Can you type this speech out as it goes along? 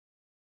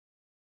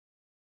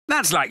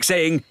That's like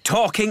saying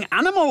talking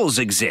animals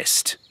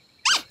exist.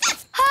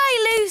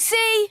 Hi,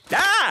 Lucy.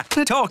 Ah,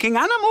 a talking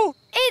animal.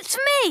 It's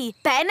me,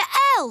 Ben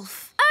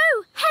Elf.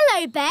 Oh,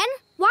 hello, Ben.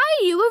 Why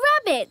are you a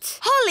rabbit?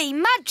 Holly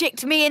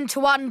magicked me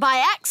into one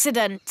by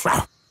accident.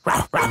 Ah!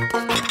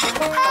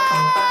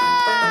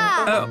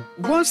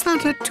 Was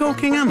that a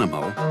talking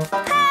animal?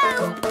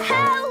 Help!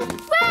 Help!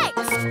 Rex,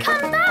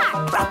 come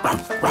back!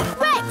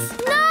 Rex,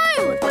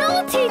 no!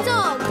 Naughty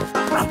dog!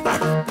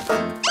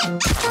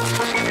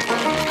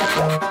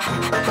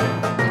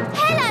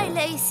 Hello,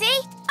 Lucy.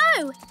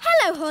 Oh,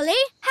 hello,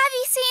 Holly. Have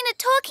you seen a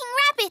talking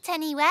rabbit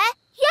anywhere?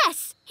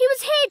 Yes, he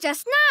was here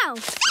just now.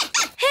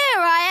 Here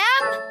I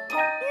am.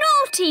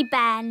 Naughty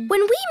Ben.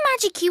 When we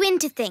magic you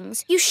into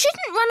things, you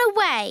shouldn't run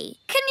away.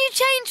 Can you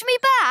change me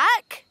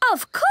back?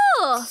 Of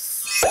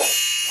course.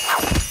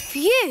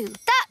 Phew,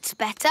 that's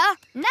better.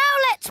 Now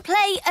let's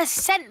play a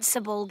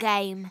sensible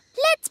game.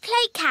 Let's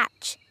play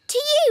catch. To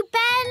you,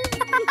 Ben.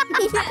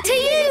 To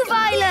you,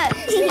 Violet.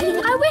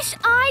 I wish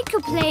I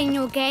could play in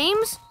your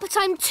games, but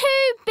I'm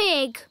too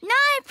big.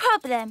 No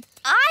problem.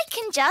 I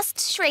can just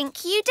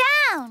shrink you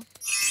down.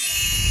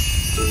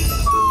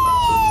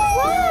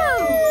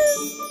 Whoa!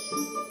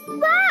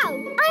 Wow,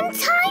 I'm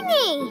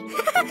tiny.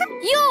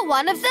 You're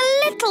one of the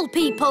little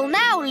people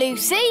now,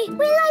 Lucy.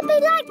 Will I be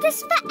like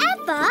this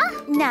forever?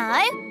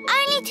 No,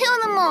 only till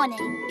the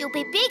morning. You'll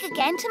be big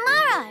again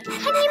tomorrow.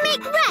 Can you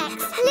make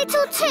Rex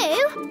little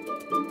too?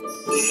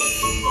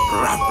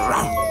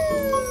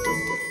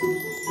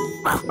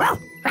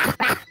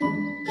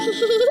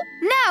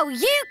 Now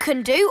you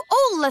can do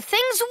all the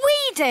things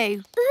we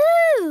do.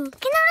 Ooh,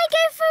 can I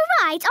go for a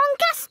ride on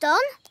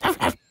Gaston?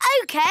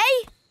 OK.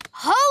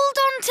 Hold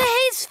on to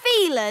his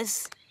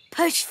feelers.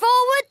 Push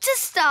forward to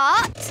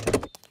start.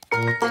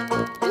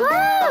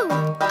 Whoa!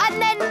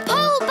 And then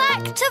pull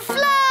back to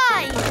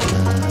fly.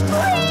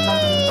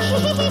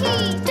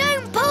 Whee!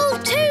 Don't pull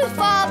too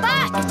far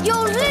back.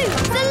 You'll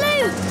lose the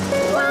loop.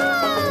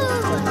 Whoa!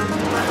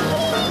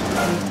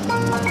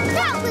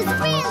 That was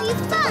really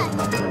fun.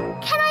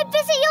 Can I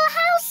visit your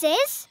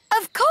houses?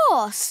 Of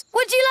course.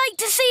 Would you like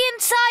to see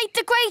inside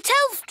the great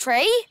elf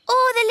tree?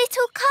 Or the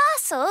little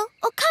castle.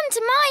 Or come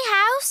to my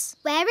house.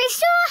 Where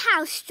is your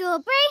house,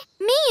 Strawberry?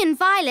 Me and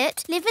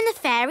Violet live in the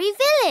fairy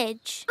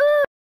village.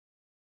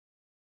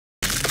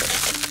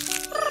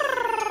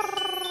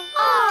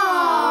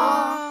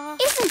 Aww.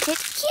 Isn't it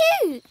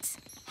cute?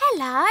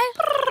 Hello.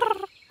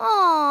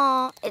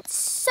 Aww, it's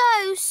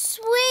so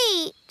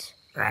sweet.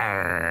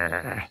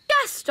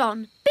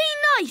 Gaston, be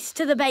nice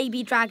to the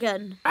baby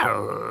dragon.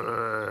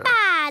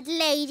 Bad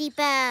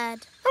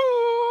ladybird.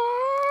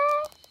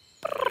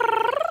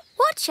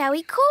 What shall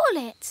we call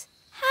it?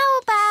 How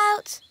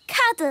about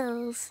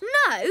Cuddles?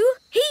 No,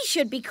 he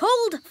should be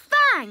called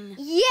Fang.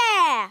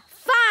 Yeah,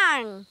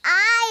 Fang.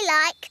 I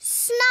like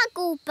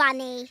Snuggle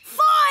Bunny.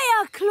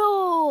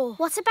 Fireclaw.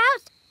 What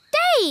about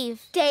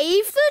Dave?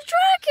 Dave the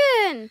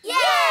dragon.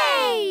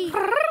 Yay!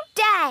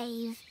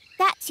 Dave,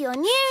 that's your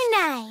new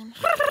name.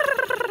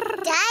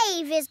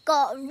 Dave has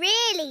got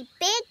really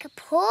big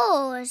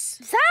paws.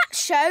 That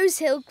shows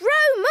he'll grow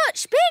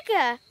much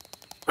bigger.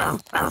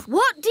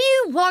 What do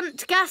you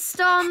want,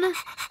 Gaston?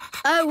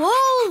 Oh,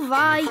 all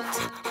right.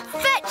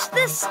 Fetch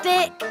the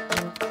stick.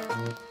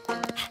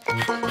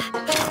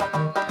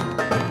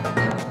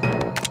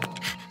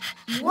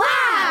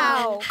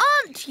 Wow!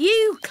 Aren't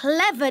you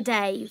clever,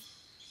 Dave?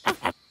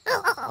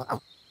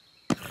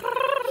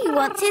 He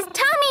wants his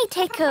tummy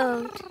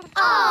tickled.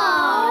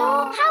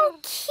 Oh, how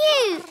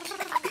cute.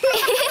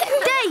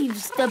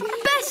 Dave's the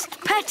best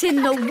pet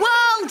in the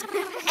world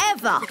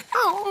ever.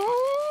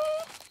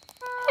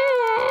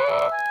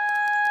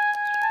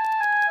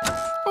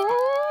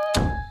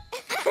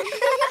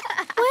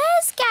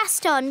 Where's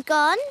Gaston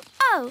gone?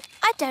 Oh,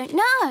 I don't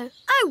know.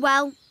 Oh,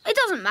 well, it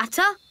doesn't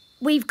matter.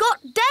 We've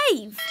got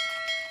Dave.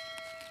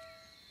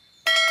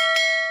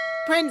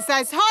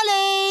 Princess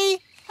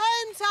Holly!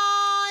 Home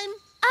time!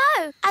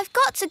 Oh, I've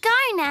got to go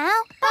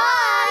now.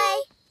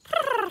 Bye!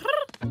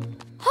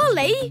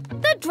 Holly,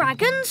 the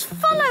dragon's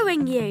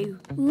following you.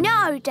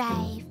 No,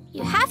 Dave.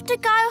 You have to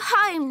go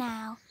home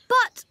now.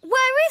 But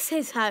where is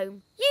his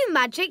home? You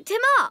magicked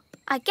him up.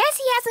 I guess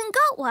he hasn't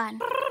got one.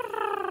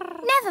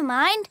 Never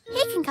mind.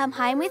 He can come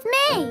home with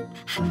me.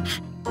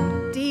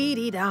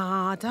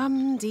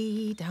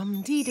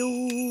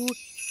 Dee-dee-da-dum-dee-dum-dee-doo.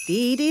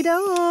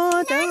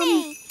 Dee-dee-da-dum.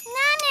 Nanny!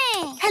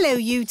 Nanny! Hello,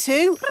 you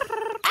two.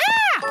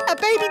 Ah! A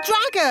baby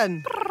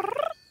dragon!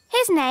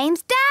 His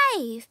name's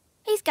Dave.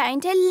 He's going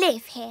to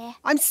live here.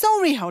 I'm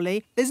sorry,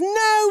 Holly. There's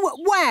no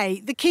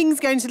way the King's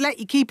going to let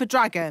you keep a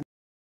dragon.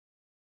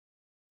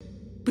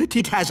 But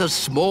it has a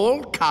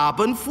small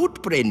carbon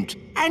footprint,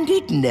 and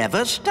it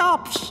never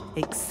stops.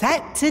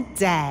 Except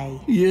today.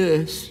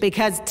 Yes.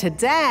 Because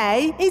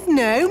today is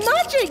no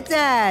magic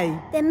day.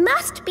 There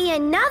must be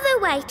another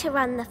way to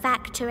run the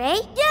factory.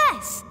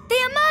 Yes, the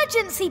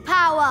emergency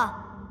power.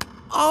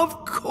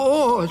 Of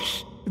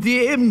course.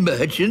 The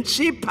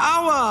emergency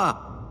power.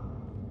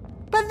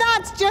 But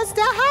that's just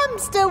a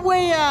hamster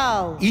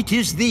wheel. It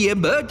is the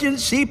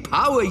emergency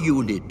power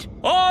unit.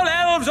 All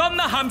elves on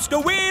the hamster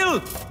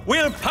wheel.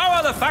 We'll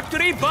power the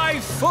factory by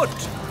foot.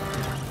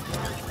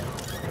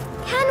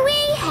 Can we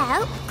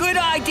help? Good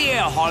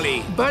idea,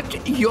 Holly.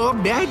 But, Your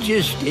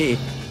Majesty,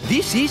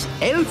 this is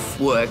elf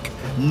work,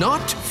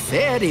 not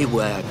fairy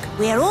work.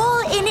 We're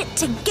all in it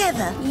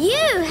together.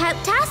 You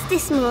helped us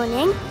this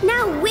morning.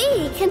 Now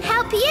we can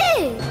help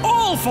you.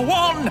 All for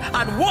one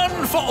and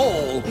one for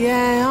all.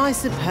 Yeah, I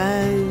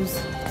suppose.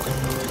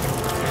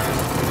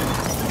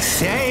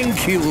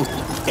 Thank you,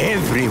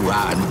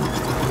 everyone.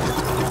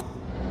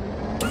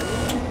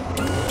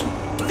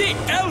 The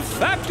elf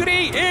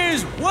factory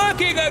is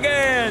working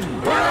again!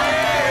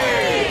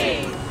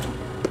 Hooray!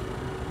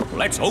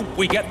 Let's hope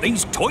we get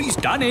these toys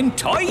done in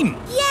time.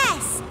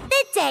 Yes,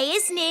 the day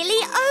is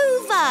nearly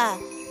over.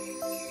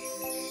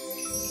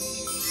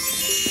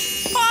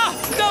 Ah,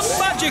 the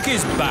magic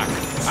is back,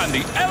 and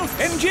the elf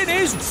engine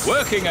is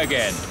working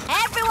again.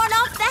 Everyone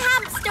off the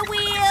hamster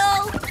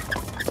wheel.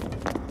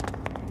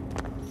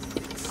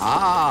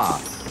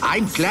 Ah,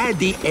 I'm glad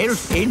the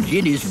elf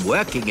engine is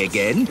working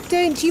again.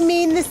 Don't you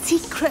mean the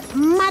secret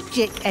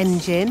magic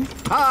engine?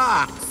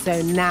 Ah, So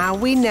now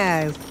we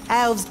know.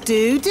 Elves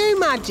do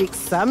magic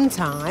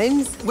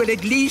sometimes. well,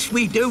 at least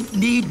we don't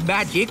need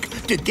magic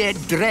to get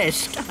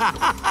dressed.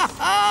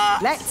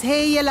 Let's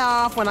hear you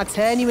laugh when I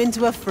turn you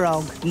into a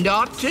frog.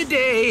 Not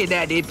today,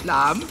 Nanny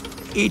Plum.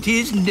 It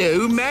is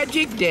no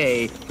magic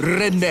day,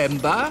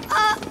 remember?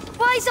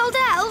 Wise old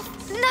elf,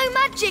 no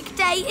magic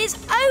day is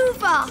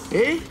over.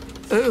 Eh?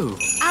 Oh.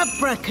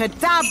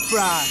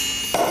 Abracadabra!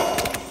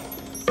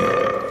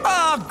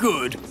 Ah,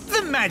 good.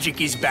 The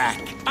magic is back.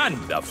 And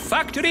the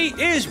factory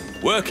is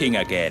working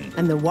again.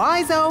 And the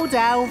wise old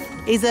elf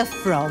is a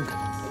frog.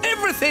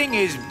 Everything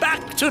is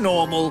back to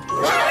normal.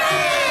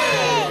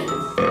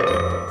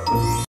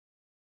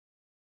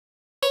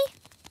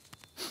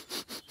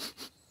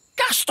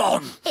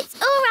 Gaston! It's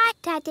all right,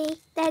 Daddy.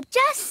 They're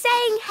just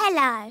saying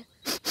hello.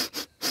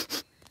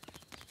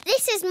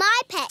 This is my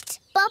pet,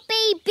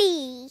 Bobby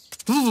Bee.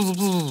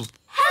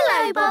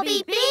 Hello,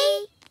 Bobby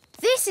Bee.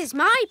 This is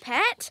my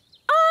pet,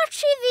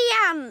 Archie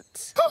the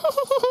ant.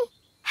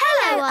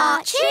 Hello,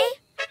 Archie.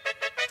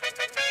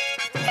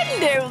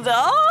 Hello there.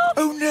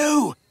 Oh,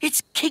 no.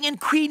 It's King and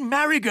Queen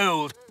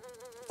Marigold.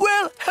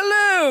 Well,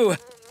 hello.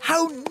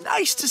 How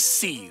nice to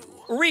see you.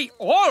 We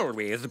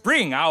always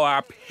bring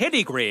our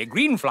pedigree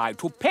greenfly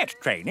to pet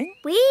training.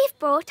 We've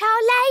brought our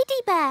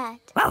ladybird.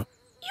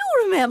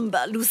 You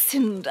remember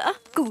Lucinda,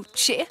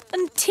 Gucci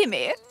and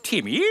Timmy?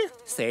 Timmy,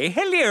 say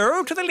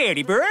hello to the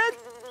ladybird.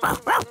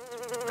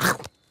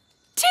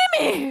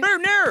 Timmy! Oh,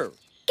 no.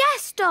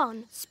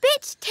 Gaston,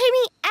 spit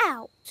Timmy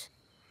out.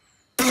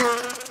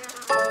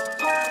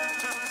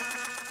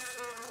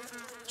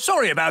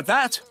 Sorry about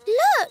that.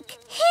 Look,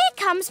 here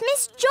comes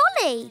Miss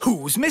Jolly.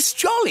 Who's Miss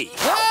Jolly?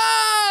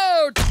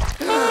 Out!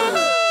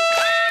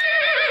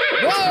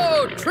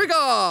 Whoa,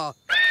 trigger!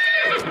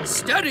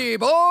 Steady,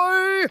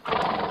 boy!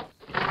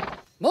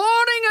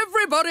 Morning,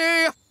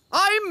 everybody!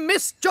 I'm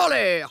Miss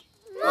Jolly.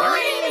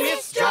 Morning,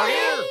 Miss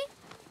Jolly.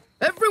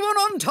 Everyone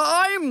on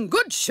time.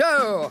 Good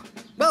show.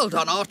 Well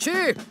done,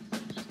 Archie.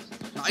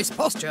 Nice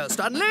posture,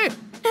 Stanley.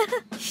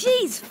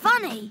 She's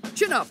funny.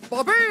 Chin up,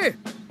 Bobby.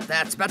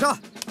 That's better.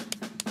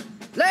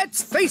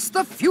 Let's face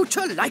the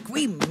future like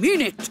we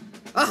mean it.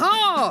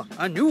 Aha!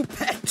 A new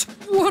pet.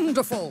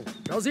 Wonderful.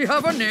 Does he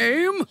have a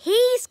name?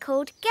 He's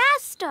called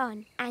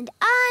Gaston, and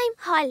I'm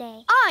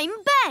Holly. I'm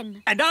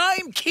Ben. And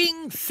I'm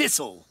King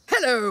Thistle.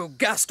 Hello,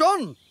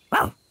 Gaston.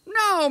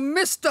 Now,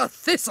 Mr.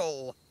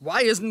 Thistle,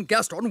 why isn't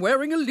Gaston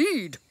wearing a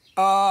lead?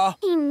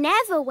 He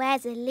never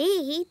wears a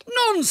lead.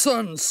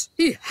 Nonsense!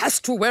 He has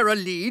to wear a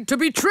lead to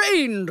be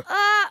trained.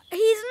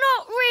 He's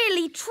not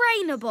really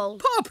trainable.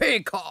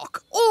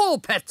 Poppycock! All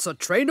pets are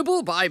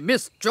trainable by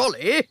Miss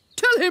Jolly.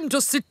 Tell him to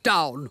sit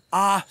down.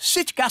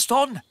 Sit,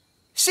 Gaston.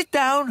 Sit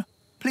down,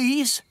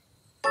 please.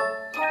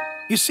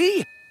 You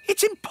see,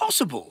 it's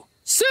impossible.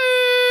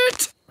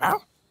 Sit!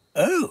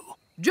 Oh.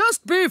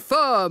 Just be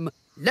firm.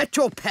 Let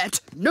your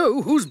pet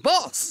know who's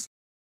boss.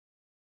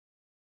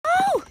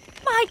 Oh,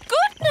 my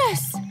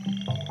goodness!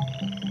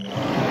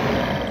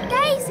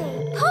 Daisy,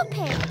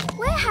 Poppy,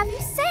 where have you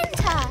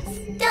sent us?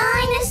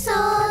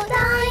 Dinosaur,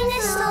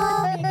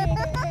 dinosaur.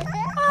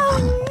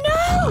 Oh,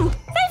 no!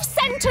 They've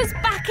sent us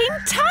back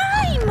in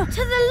time!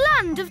 To the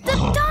land of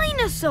the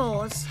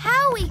dinosaurs.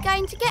 How are we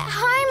going to get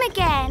home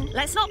again?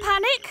 Let's not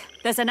panic.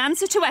 There's an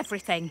answer to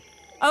everything.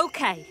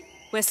 OK,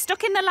 we're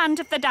stuck in the land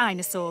of the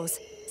dinosaurs.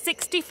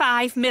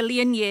 65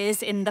 million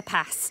years in the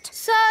past.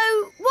 So,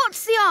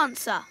 what's the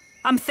answer?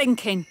 I'm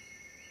thinking.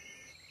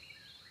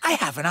 I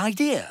have an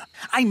idea.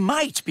 I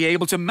might be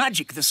able to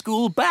magic the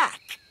school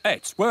back.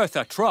 It's worth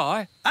a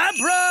try.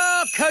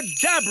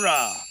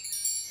 Abracadabra!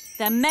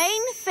 The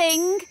main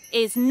thing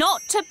is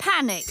not to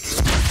panic.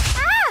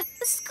 Ah!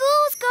 The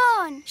school's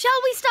gone.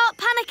 Shall we start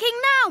panicking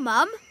now,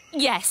 Mum?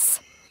 Yes.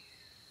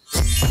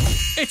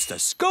 It's the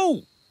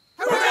school.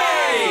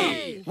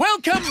 Hooray!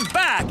 Welcome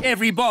back,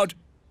 everybody.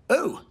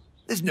 Oh,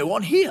 there's no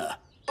one here.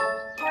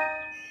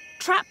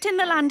 Trapped in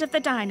the land of the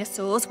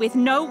dinosaurs with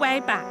no way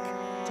back.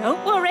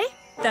 Don't worry,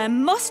 There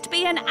must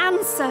be an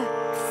answer.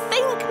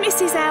 Think,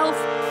 Mrs. Elf,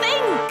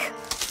 think!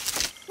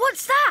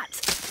 What's that?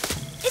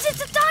 Is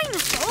it a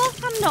dinosaur?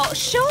 I'm not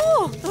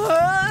sure.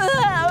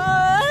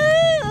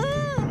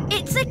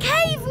 It's a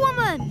cave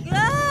woman.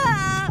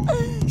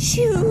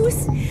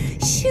 Shoes.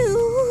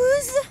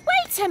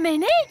 Wait a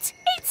minute.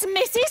 It's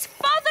Mrs.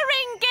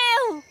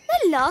 Fotheringill.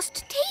 The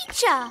lost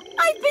teacher.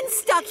 I've been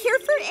stuck here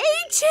for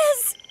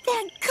ages.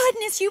 Thank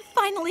goodness you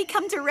finally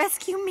come to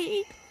rescue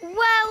me.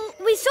 Well,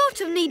 we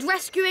sort of need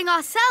rescuing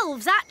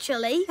ourselves,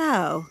 actually.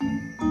 Oh.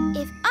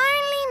 If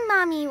only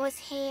Mummy was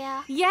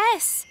here.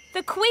 Yes,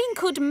 the Queen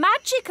could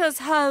magic us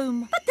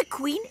home. But the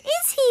Queen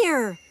is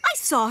here. I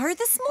saw her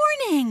this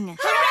morning.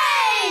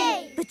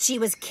 Hooray! But she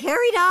was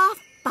carried off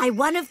by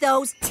one of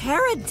those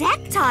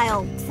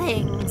pterodactyl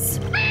things,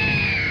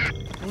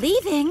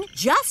 leaving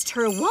just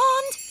her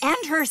wand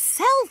and her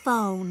cell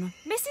phone.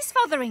 Mrs.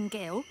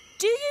 Fotheringill,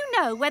 do you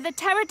know where the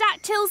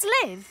pterodactyls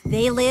live?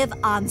 They live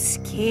on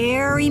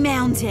Scary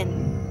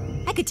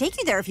Mountain. I could take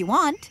you there if you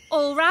want.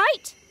 All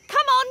right.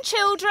 Come on,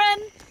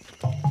 children.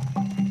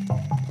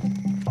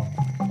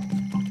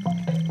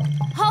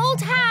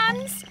 Hold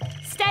hands.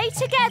 Stay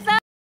together.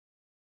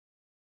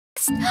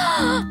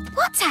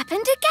 What's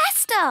happened to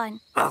Gaston?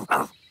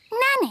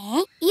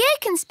 Nanny, you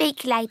can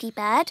speak,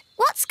 Ladybird.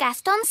 What's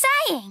Gaston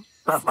saying?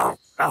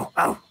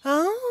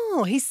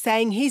 Oh, he's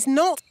saying he's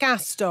not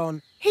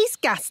Gaston. He's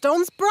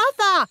Gaston's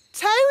brother,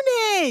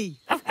 Tony.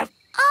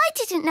 I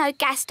didn't know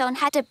Gaston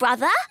had a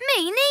brother.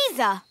 Me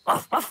neither.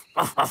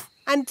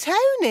 And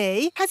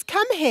Tony has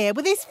come here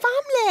with his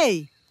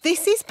family.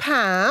 This is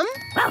Pam.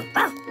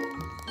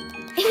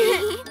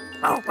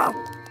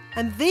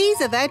 And these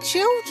are their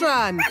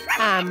children,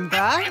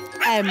 Amber,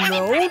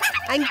 Emerald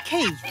and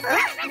Keith.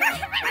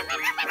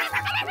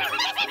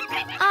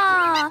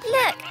 Ah,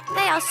 look,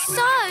 they are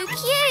so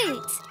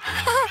cute.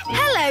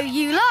 Hello,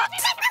 you lot.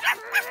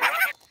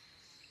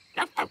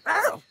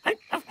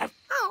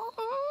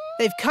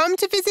 They've come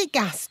to visit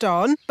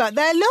Gaston, but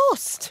they're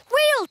lost.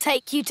 We'll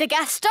take you to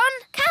Gaston.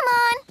 Come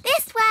on,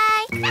 this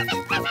way.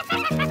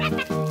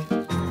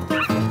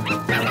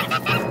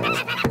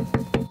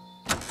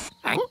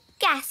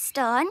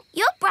 Gaston,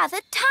 your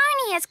brother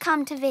Tony has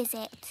come to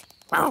visit.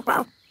 Oh,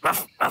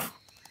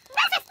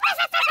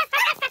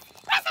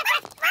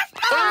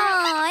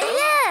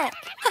 look!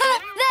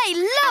 They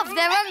love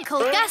their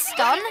Uncle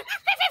Gaston.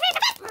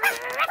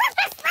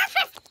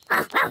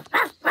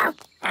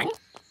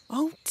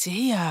 Oh,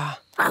 dear.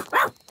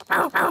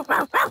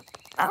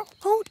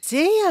 Oh,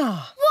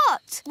 dear.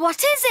 What? What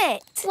is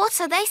it? What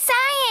are they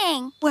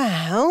saying?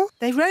 Well,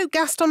 they wrote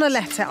Gaston a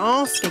letter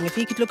asking if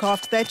he could look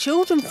after their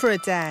children for a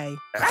day.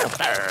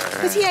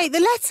 But he ate the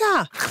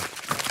letter.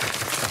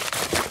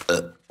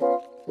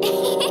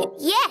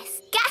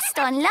 Yes,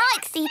 Gaston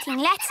likes eating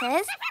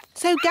letters.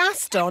 So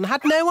Gaston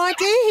had no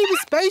idea he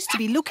was supposed to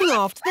be looking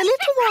after the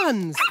little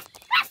ones.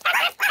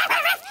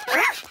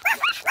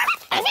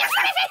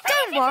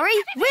 Don't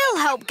worry, we'll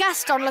help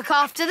Gaston look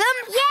after them.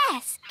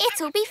 Yes,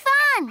 it'll be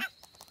fun.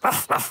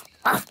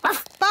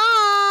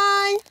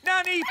 Bye!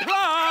 Nanny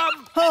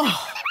Plum!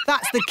 Oh,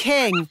 that's the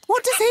king.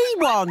 What does he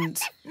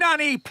want?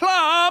 Nanny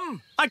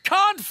Plum! I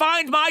can't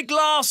find my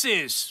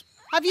glasses.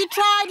 Have you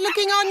tried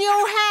looking on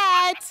your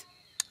head?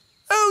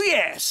 Oh,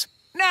 yes.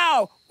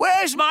 Now,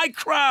 where's my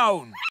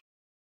crown?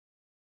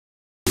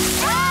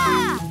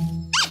 Ah!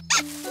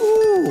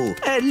 Ooh,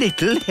 a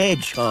little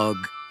hedgehog.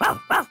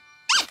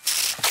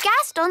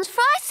 Gaston's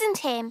frightened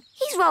him.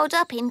 He's rolled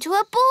up into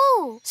a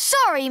ball.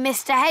 Sorry,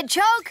 Mr.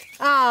 Hedgehog.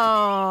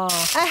 Ah,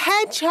 a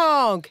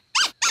hedgehog.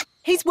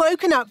 He's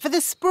woken up for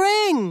the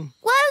spring.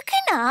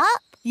 Woken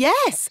up?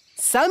 Yes,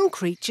 some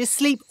creatures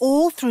sleep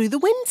all through the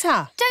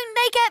winter. Don't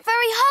they get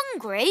very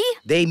hungry?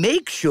 They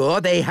make sure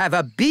they have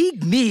a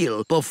big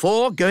meal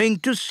before going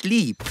to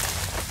sleep.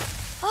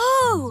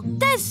 Oh,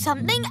 there's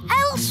something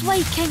else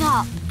waking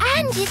up.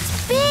 And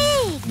it's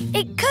big.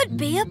 It could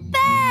be a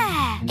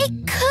bear.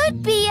 It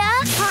could be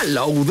a...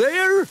 Hello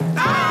there.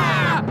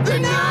 Ah! The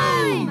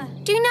gnome!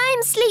 Do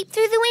gnomes sleep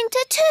through the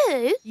winter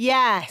too?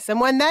 Yes, and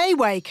when they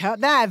wake up,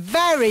 they're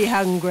very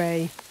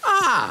hungry.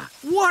 Ah,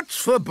 what's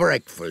for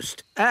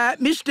breakfast?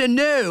 Mr.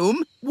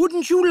 Gnome,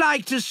 wouldn't you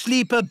like to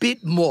sleep a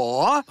bit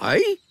more?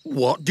 Eh?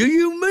 What do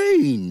you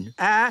mean?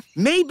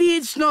 Maybe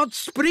it's not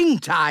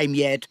springtime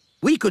yet.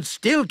 We could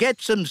still get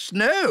some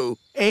snow.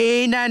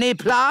 Eh, Nanny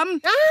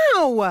Plum?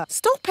 Ow!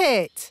 Stop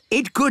it.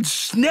 It could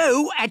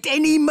snow at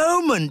any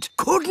moment,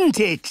 couldn't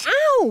it?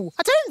 Ow!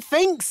 I don't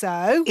think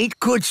so. It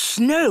could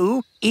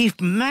snow if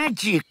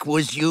magic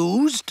was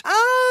used.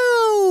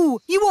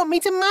 Oh! You want me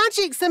to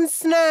magic some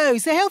snow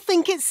so he'll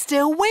think it's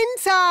still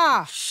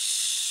winter.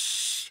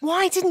 Shh!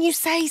 Why didn't you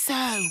say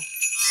so?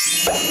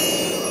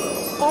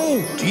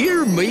 Oh,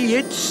 dear me,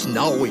 it's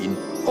snowing.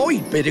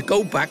 I'd better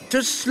go back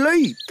to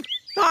sleep.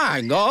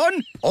 Hang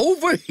on.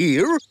 Over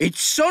here,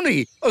 it's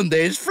sunny and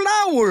there's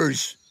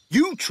flowers.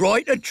 You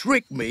try to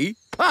trick me?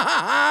 Ha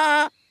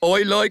ha ha!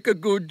 I like a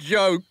good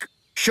joke.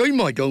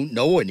 Shame I don't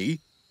know any.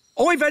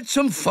 I've had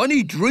some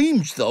funny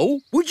dreams,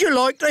 though. Would you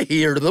like to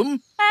hear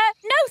them?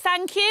 No,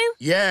 thank you.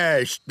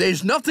 Yes,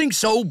 there's nothing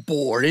so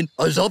boring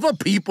as other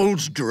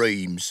people's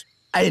dreams.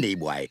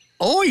 Anyway,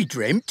 I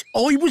dreamt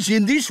I was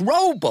in this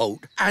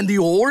rowboat and the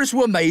oars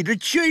were made of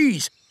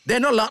cheese.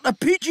 Then a lot of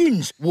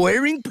pigeons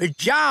wearing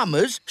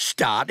pyjamas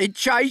started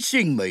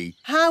chasing me.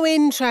 How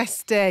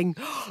interesting.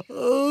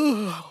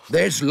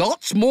 There's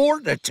lots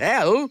more to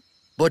tell,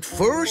 but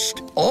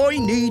first I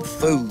need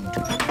food.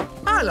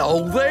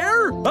 Hello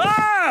there.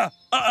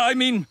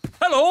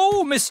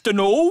 Hello, Mr.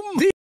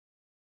 Gnome.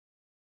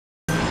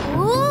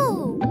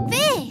 Ooh,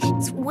 fish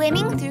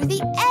swimming through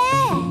the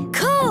air.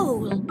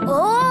 Cool.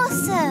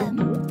 Awesome.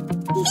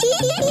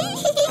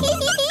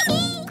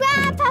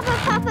 Grandpapa,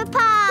 Papa,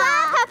 Papa.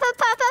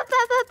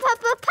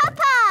 Grandpapa,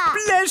 Papa.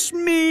 Bless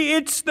me,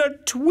 it's the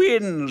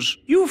twins.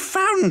 You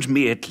found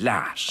me at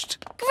last.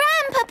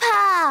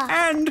 Grandpapa.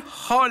 And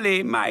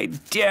Holly, my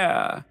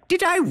dear.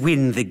 Did I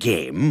win the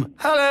game?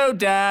 Hello,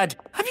 Dad.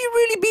 Have you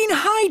really been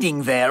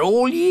hiding there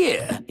all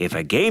year? If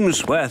a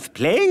game's worth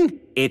playing,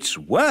 it's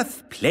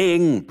worth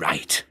playing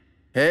right.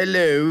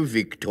 Hello,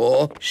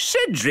 Victor.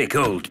 Cedric,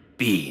 old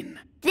bean.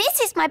 This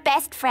is my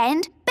best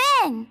friend,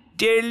 Ben.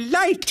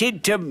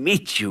 Delighted to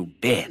meet you,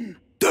 Ben.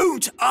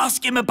 Don't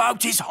ask him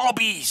about his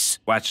hobbies.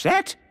 What's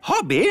that?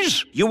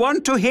 Hobbies? You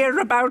want to hear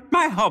about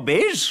my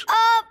hobbies?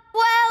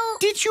 Well...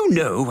 Did you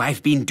know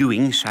I've been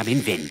doing some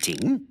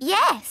inventing?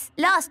 Yes.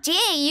 Last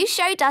year you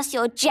showed us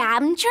your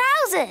jam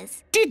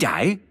trousers. Did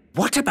I?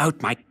 What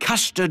about my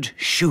custard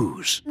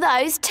shoes?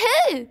 Those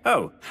too.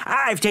 Oh,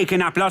 I've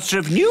taken up lots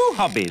of new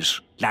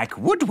hobbies, like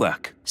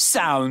woodwork.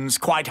 Sounds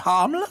quite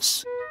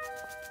harmless.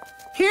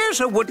 Here's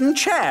a wooden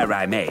chair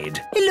I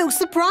made. It looks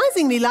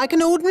surprisingly like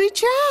an ordinary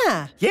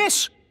chair.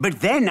 Yes,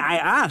 but then I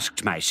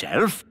asked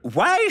myself,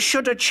 why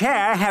should a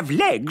chair have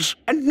legs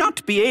and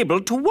not be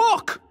able to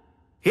walk?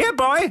 Here,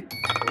 boy.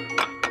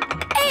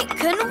 It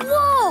can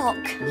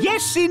walk.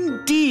 Yes,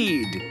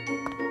 indeed.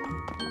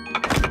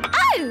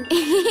 Oh!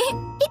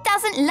 It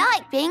doesn't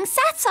like being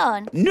sat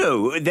on.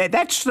 No,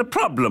 that's the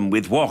problem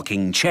with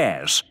walking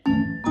chairs.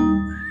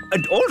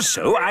 And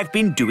also, I've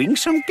been doing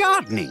some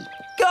gardening.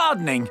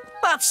 Gardening?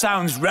 That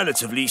sounds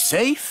relatively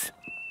safe.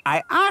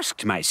 I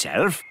asked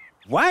myself,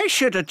 why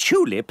should a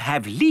tulip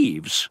have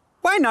leaves?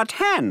 Why not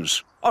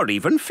hands or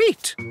even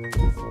feet?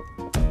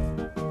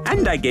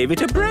 And I gave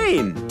it a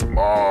brain.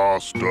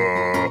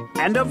 Master.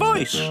 And a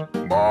voice.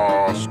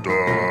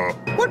 Master.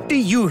 What do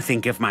you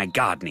think of my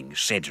gardening,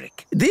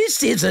 Cedric?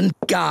 This isn't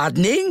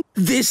gardening.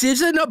 This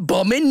is an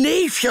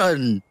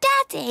abomination.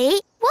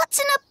 Daddy, what's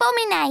an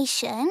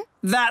abomination?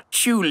 That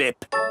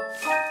tulip.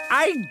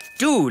 I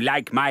do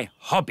like my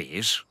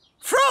hobbies.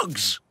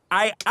 Frogs!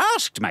 I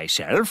asked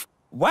myself,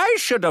 why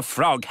should a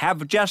frog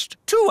have just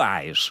 2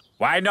 eyes?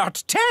 Why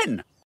not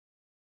 10?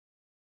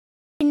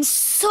 It's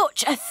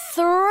such a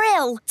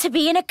thrill to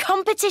be in a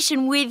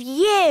competition with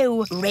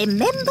you.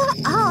 Remember,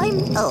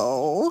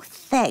 Oh,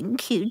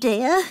 thank you,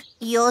 dear.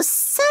 You're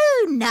so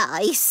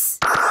nice.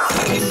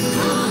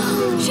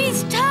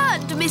 She's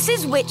turned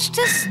Mrs. Witch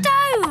to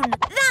stone.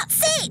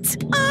 That's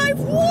it! I've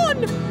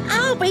won!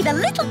 I'll be the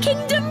Little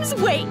Kingdom's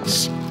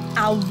witch.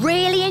 I'll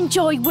really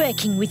enjoy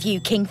working with you,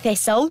 King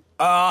Thistle.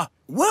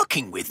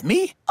 Working with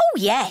me? Oh,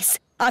 yes.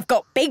 I've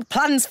got big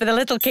plans for the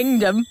Little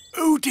Kingdom.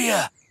 Oh,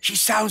 dear. She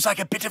sounds like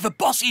a bit of a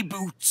bossy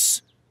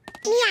boots.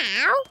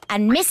 Meow.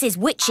 And Mrs.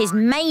 Witch's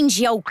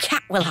mangy old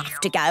cat will have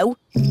to go.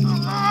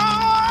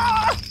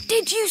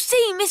 Did you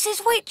see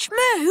Mrs. Witch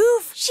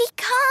move? She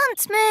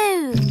can't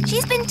move.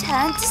 She's been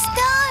turned to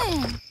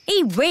stone.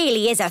 He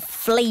really is a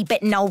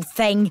flea-bitten old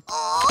thing.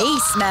 He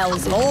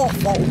smells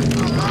awful.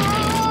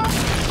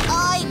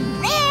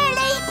 I'm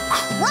really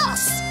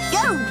cross.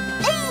 You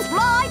leave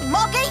my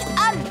moggy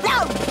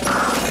alone.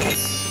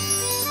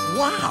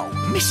 Wow,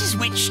 Mrs.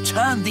 Witch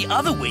turned the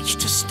other witch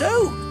to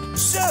stone.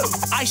 So,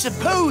 I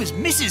suppose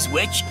Mrs.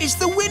 Witch is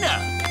the winner.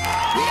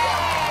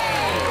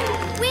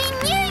 We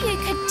knew you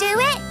could do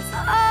it.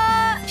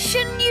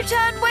 Shouldn't you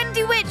turn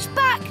Wendy Witch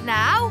back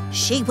now?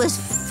 She was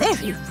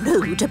very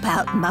rude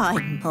about my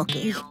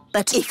moggy.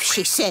 But if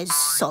she says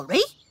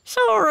sorry...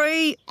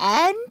 Sorry.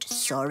 And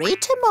sorry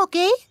to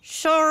Moggy.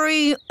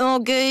 Sorry,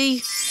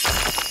 Oggy.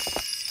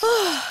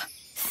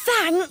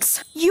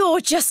 Thanks. You're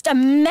just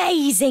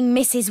amazing,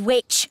 Mrs.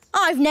 Witch.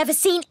 I've never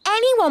seen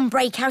anyone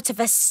break out of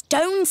a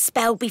stone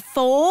spell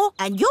before.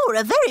 And you're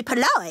a very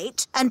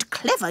polite and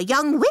clever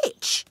young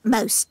witch,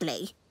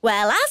 mostly.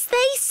 Well, as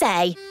they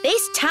say,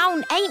 this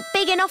town ain't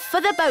big enough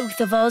for the both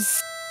of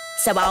us.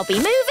 So I'll be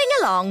moving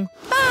along.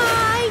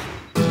 Bye.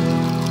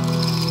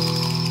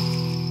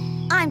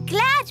 I'm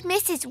glad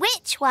Mrs.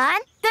 Witch won.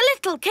 The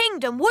Little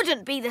Kingdom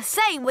wouldn't be the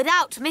same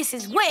without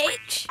Mrs.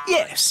 Witch.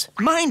 Yes,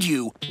 mind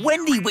you,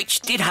 Wendy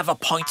Witch did have a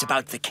point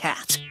about the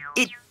cat.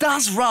 It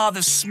does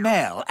rather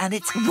smell, and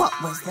it's... What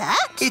was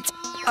that? It,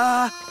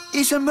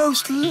 is a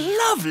most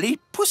lovely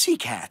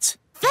pussycat.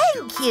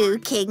 Thank you,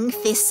 King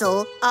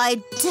Thistle.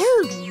 I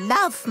do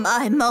love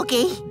my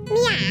Moggy.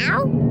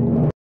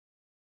 Meow.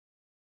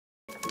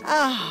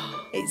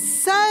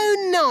 It's so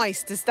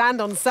nice to stand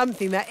on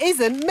something that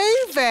isn't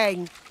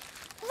moving.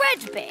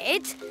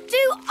 Redbeard,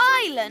 do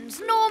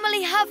islands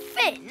normally have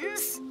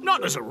fins?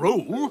 Not as a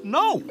rule,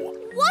 no.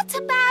 What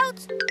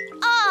about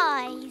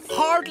eyes?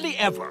 Hardly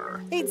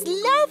ever. It's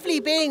lovely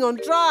being on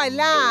dry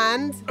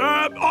land.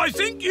 I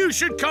think you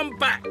should come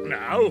back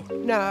now.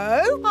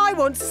 No, I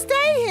want to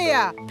stay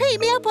here. Pick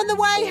me up on the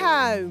way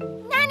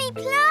home. Nanny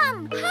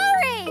Plum,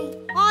 hurry!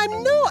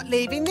 I'm not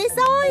leaving this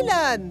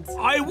island.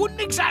 I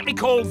wouldn't exactly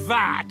call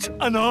that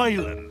an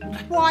island.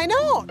 Why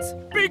not?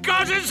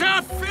 Because it's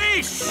a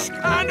fish,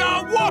 and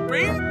a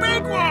whopping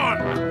big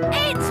one!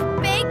 It's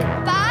Big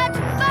Bad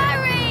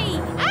Barry!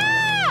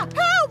 Ah!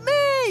 Help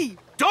me!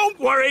 Don't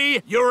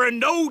worry, you're in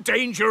no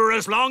danger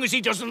as long as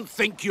he doesn't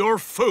think you're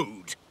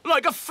food.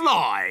 Like a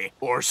fly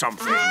or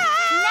something.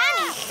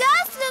 Nanny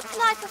does look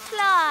like a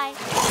fly.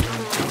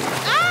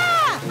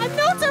 Ah! I'm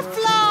not a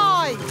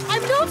fly!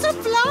 I'm not a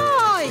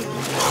fly!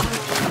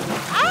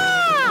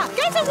 Ah!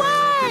 Get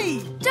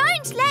away!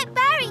 Don't let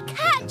Barry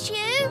catch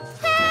you.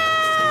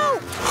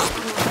 Help!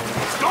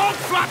 Don't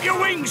flap your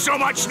wings so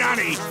much,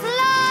 Nanny.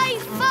 Fly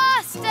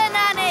faster,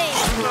 Nanny!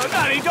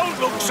 Nanny, don't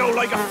look so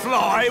like a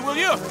fly, will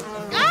you?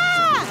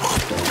 Ah!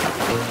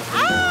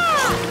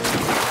 Ah!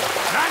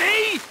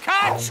 Nanny,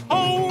 catch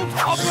hold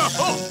of the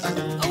hook.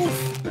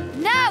 Oof!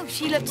 Now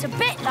she looks a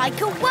bit like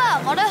a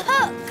worm on a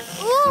hook.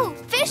 Ooh,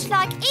 fish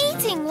like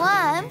eating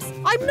worms.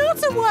 I'm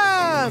not a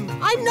worm!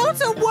 I'm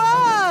not a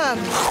worm!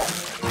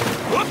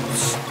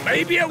 Whoops!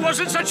 Maybe it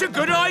wasn't such a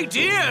good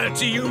idea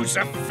to use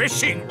a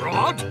fishing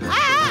rod.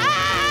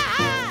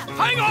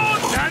 Hang on,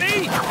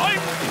 Nanny!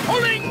 I'm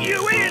pulling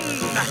you in!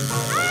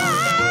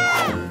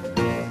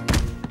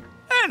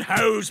 And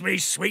how's me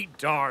sweet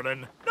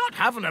darling? Not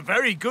having a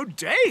very good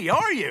day,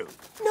 are you?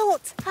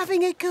 Not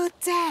having a good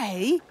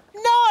day?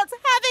 Not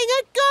having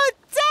a good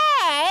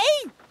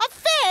day? A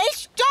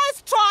fish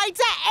just tried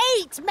to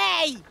eat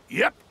me!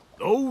 Yep,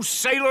 those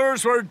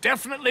sailors were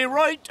definitely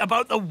right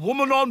about the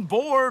woman on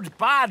board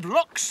bad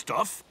luck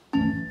stuff.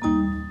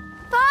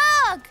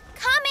 Fog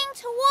coming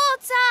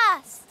towards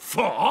us.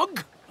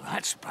 Fog?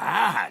 That's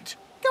bad.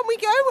 Can we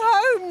go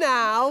home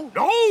now?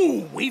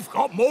 No, we've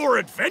got more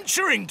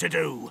adventuring to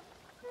do.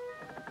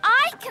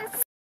 I can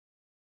see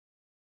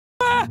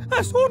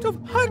A sort of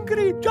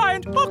hungry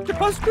giant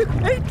octopus with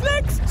 8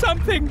 legs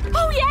something.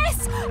 Oh,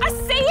 yes! I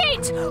see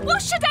it!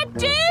 What should I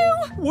do?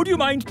 Would you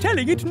mind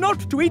telling it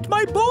not to eat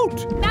my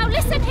boat? Now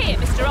listen here,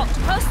 Mr.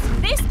 Octopus.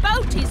 This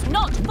boat is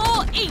not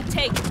for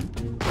eating.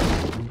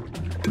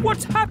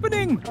 What's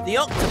happening? The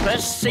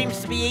octopus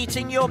seems to be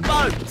eating your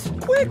boat.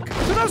 Quick,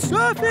 to the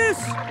surface!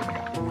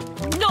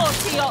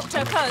 Naughty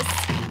octopus!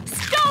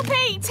 Stop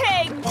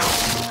eating!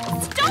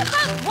 Stop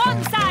at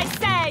once, I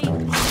say!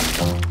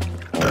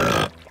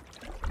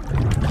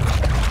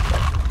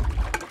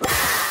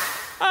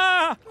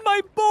 Ah,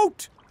 my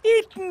boat!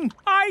 Eaten!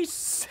 I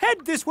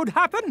said this would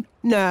happen!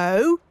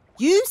 No,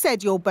 you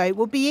said your boat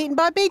would be eaten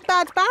by Big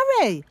Bad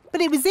Barry, but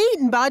it was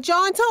eaten by a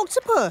giant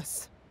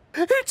octopus.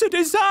 It's a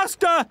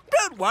disaster!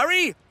 Don't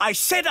worry. I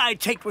said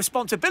I'd take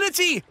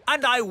responsibility,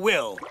 and I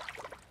will.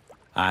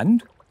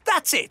 And?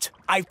 That's it.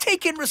 I've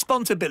taken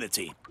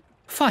responsibility.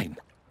 Fine.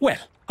 Well,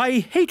 I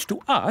hate to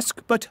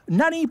ask, but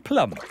Nanny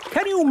Plum,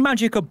 can you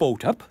magic a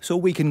boat up so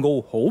we can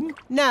go home?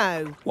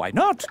 No. Why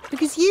not?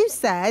 Because you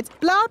said,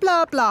 blah,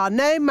 blah, blah,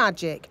 no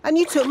magic, and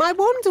you took my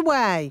wand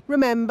away,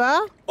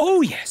 remember?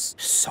 Oh, yes,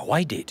 so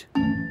I did.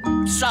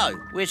 So,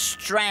 we're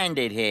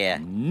stranded here.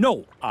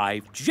 No,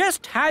 I've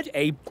just had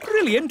a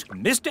brilliant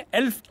Mr.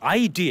 Elf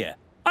idea.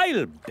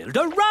 I'll build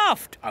a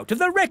raft out of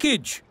the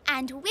wreckage.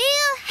 and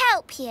we'll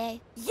help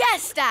you.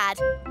 Yes, Dad.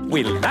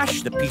 We'll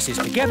lash the pieces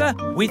together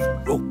with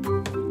rope.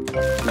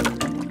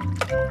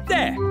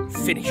 There,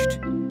 finished.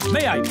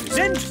 May I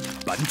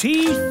present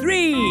Bunty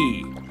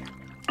 3?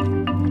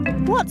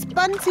 What's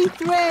Bunty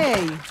 3?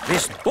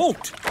 This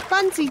boat.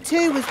 Bunty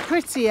 2 was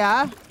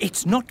prettier.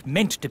 It's not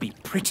meant to be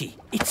pretty.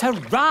 It's a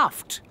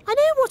raft. I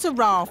know what a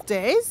raft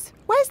is.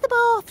 Where's the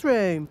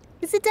bathroom?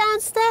 Is it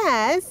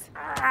downstairs?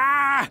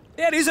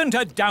 There isn't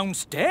a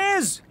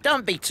downstairs.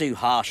 Don't be too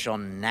harsh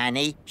on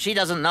Nanny. She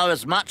doesn't know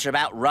as much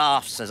about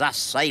rafts as us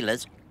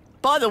sailors.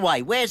 By the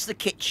way, where's the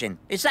kitchen?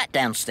 Is that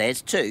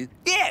downstairs too?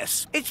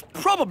 Yes, it's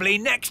probably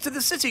next to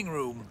the sitting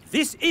room.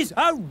 This is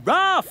a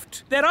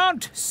raft. There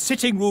aren't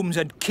sitting rooms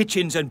and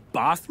kitchens and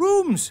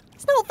bathrooms.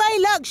 It's not very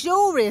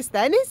luxurious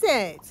then, is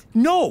it?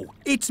 No,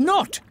 it's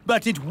not.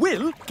 But it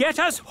will get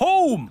us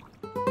home.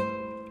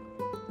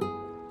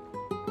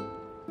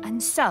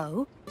 And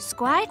so,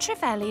 Squire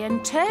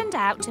Trevelyan turned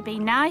out to be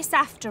nice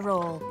after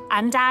all,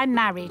 and I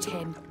married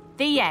him.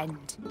 The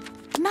end.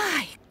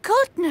 My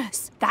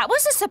goodness, that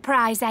was a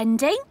surprise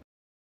ending.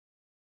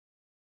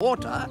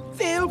 Water,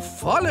 they'll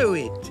follow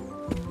it.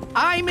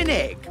 I'm an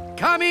egg.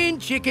 Come in,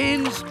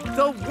 chickens.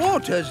 The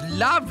water's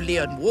lovely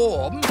and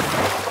warm.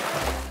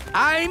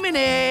 I'm an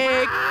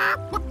egg.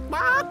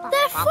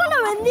 They're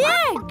following the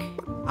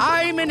egg.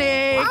 I'm an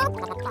egg.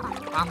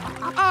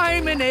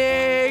 I'm an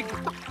egg.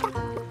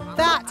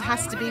 That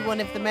has to be one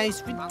of the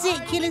most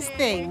ridiculous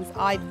things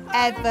I've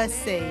ever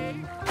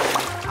seen.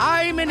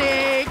 I'm an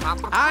egg.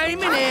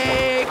 I'm an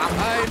egg.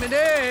 I'm an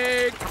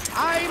egg.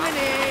 I'm an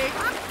egg.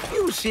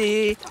 You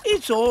see,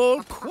 it's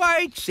all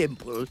quite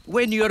simple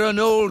when you're an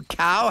old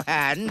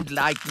cowhand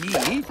like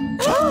me.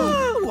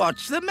 Oh,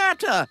 what's the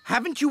matter?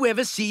 Haven't you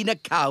ever seen a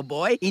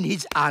cowboy in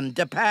his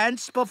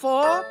underpants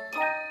before?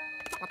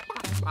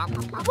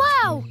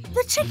 Wow!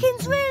 The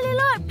chickens really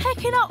like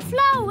pecking up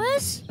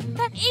flowers.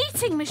 They're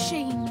eating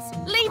machines,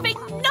 leaving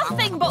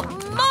nothing but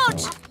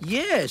mud.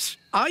 Yes.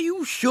 Are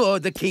you sure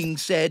the king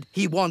said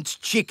he wants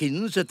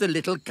chickens at the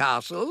little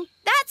castle?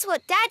 That's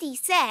what Daddy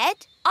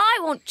said. I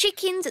want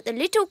chickens at the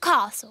little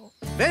castle.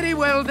 Very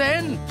well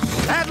then.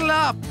 Saddle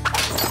up.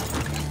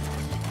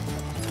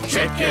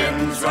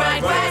 Chickens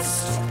ride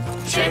west.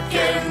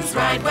 Chickens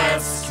ride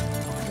west.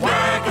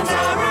 Wagons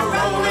are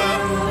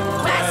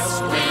a-rolling.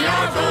 West we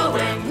are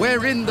going.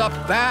 We're in the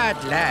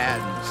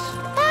Badlands.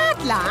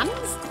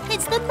 Badlands?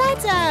 It's the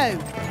meadow.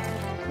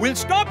 We'll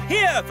stop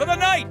here for the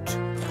night.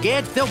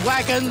 Get the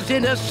wagons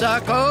in a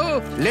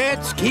circle.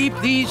 Let's keep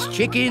these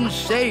chickens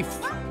safe.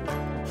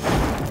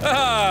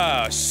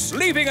 Ah,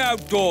 sleeping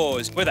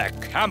outdoors with a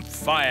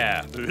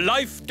campfire.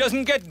 Life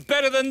doesn't get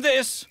better than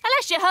this.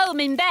 Unless you're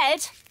home in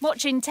bed,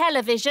 watching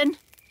television.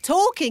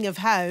 Talking of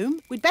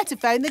home, we'd better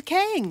phone the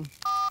king.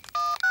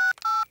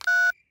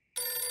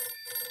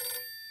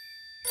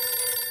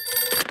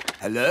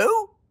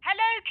 Hello?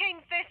 Hello,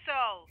 King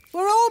Thistle.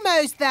 We're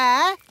almost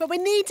there, but we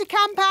need to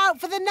camp out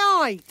for the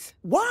night.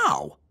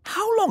 Wow!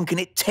 How long can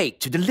it take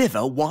to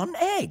deliver one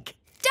egg?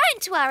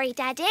 Don't worry,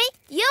 Daddy.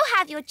 You'll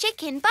have your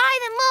chicken by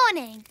the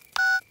morning.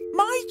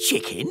 My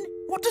chicken?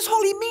 What does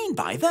Holly mean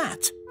by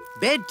that?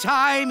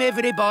 Bedtime,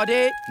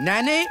 everybody.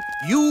 Nanny,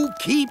 you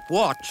keep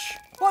watch.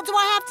 What do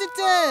I have to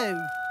do?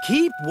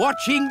 Keep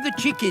watching the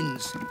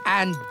chickens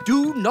and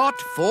do not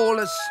fall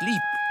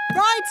asleep.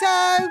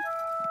 Righto!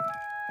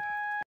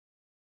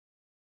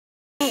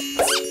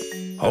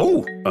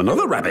 Oh,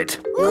 another rabbit.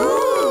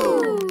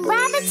 Ooh!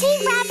 Rabbity,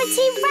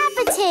 rabbity,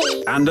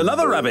 rabbity. And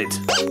another rabbit.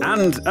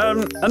 And,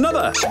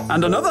 another.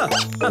 And another.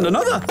 And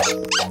another.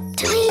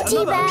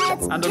 Tweety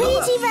birds, And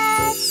Tweety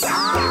birds.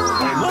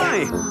 Oh,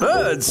 my!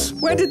 Birds!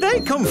 Where did they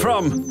come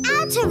from?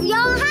 Out of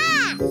your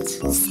hat.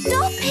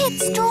 Stop it,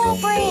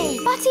 Strawberry.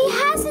 But he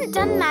hasn't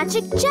done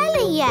magic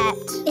jelly yet.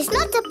 It's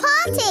not a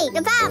party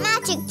without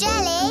magic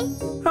jelly.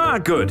 Ah,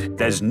 good.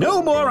 There's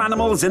no more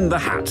animals in the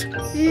hat.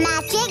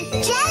 Magic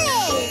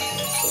jelly.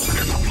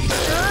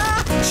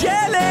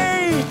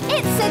 Jelly!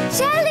 It's a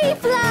jelly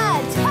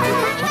flood.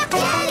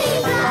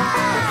 Jelly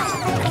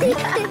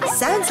flood.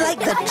 Sounds like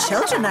the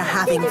children are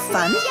having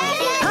fun.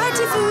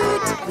 Party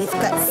food. We've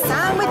got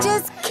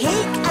sandwiches,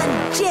 cake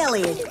and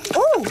jelly.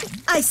 Oh,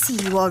 I see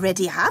you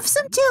already have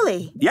some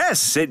jelly.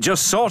 Yes, it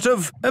just sort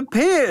of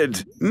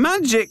appeared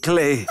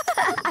magically.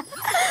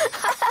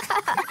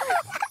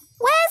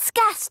 Where's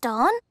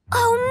Gaston?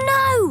 Oh,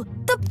 no!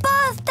 The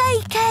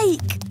birthday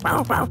cake!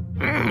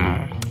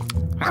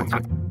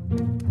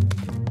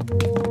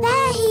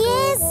 There he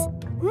is.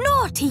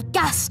 Naughty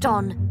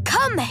Gaston,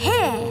 come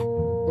here.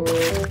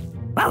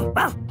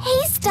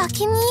 He's stuck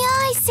in the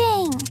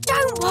icing.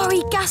 Don't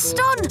worry,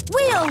 Gaston.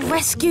 We'll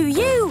rescue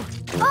you.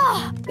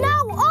 Oh,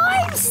 now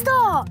I'm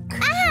stuck.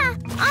 Ah,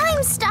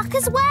 I'm stuck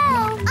as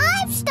well.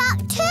 I'm stuck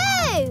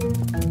too.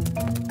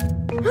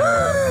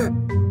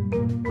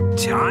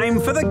 Time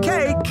for the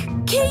cake.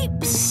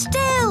 Keep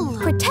still.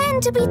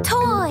 Pretend to be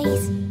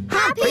toys.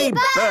 Happy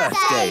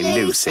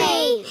birthday, Lucy.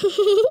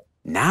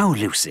 Now,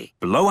 Lucy,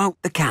 blow out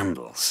the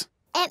candles.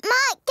 It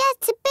might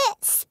get a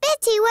bit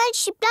spitty when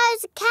she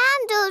blows the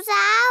candles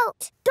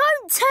out.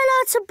 Don't tell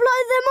her to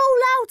blow them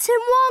all out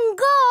in one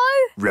go.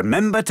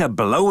 Remember to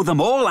blow them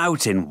all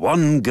out in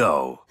one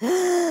go.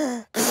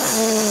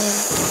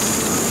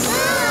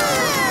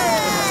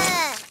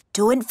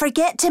 Don't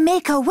forget to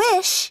make a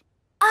wish.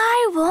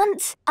 I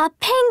want a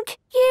pink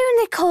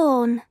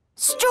unicorn.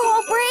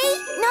 Strawberry?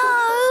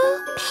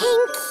 No.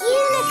 Pink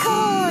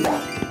unicorn.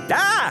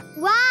 Ah!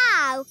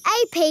 Wow,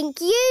 a pink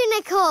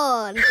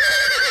unicorn.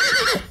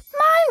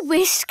 My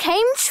wish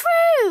came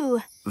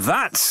true.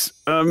 That's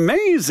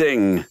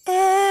amazing.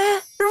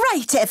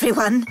 Right,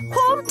 everyone.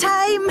 Home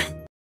time.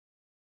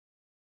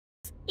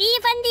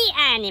 Even the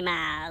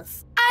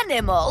animals.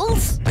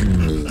 Animals?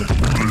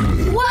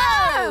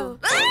 Whoa!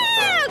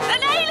 Ah,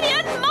 an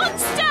alien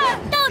monster!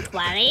 Don't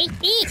worry,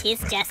 it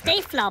is just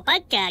a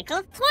flobber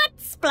gurgle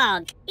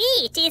thwutsplog.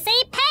 It is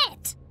a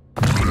pet.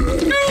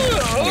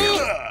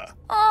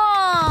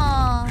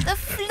 Oh, the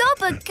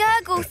flobber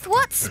gurgle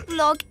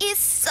thwutsplog is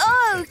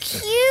so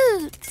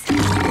cute.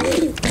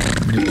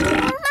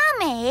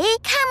 Mummy,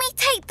 can we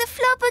take the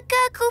flobber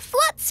gurgle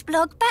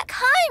thwutsplog back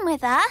home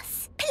with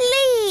us?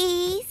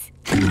 Please?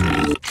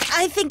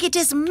 I think it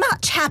is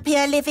much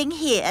happier living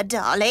here,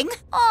 darling.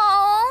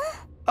 Oh.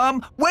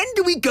 When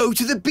do we go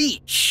to the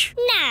beach?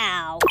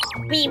 Now,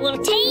 we will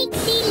take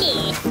the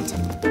lift.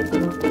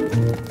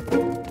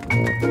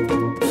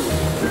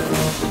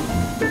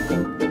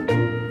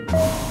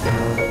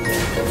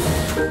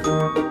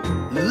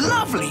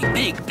 Lovely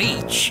big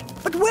beach.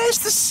 But where's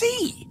the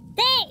sea?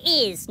 There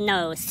is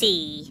no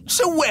sea.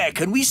 So where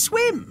can we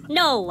swim?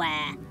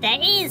 Nowhere. There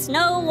is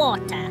no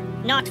water.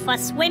 Not for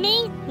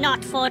swimming,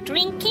 not for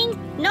drinking,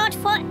 not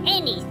for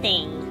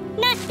anything.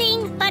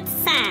 Nothing but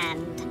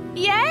sand.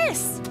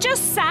 Yes,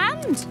 just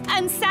sand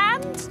and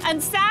sand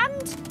and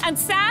sand and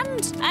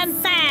sand and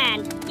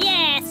sand.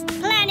 Yes,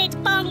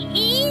 Planet Bung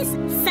is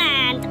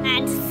sand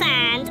and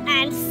sand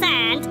and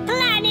sand.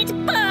 Planet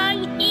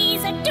Bung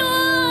is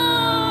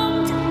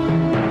doomed.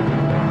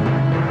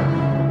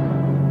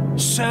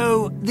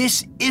 So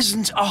this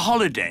isn't a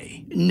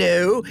holiday?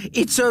 No,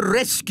 it's a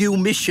rescue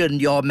mission,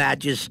 Your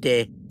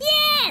Majesty.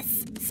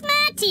 Yes,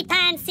 Smarty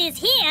Pants is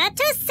here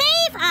to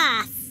save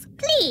us.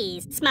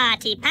 Please,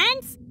 Smarty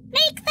Pants,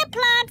 make the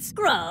plants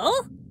grow.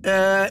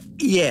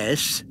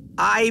 Yes.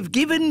 I've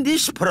given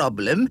this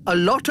problem a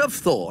lot of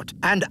thought,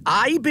 and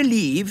I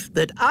believe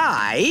that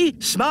I,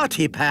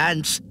 Smarty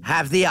Pants,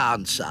 have the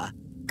answer.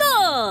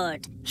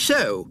 Good.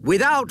 So,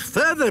 without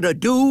further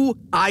ado,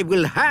 I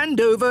will hand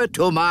over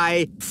to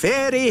my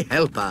fairy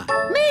helper.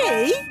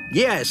 Me?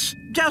 Yes,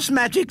 just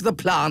magic the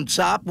plants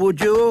up, would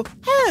you?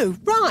 Oh,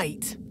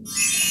 right.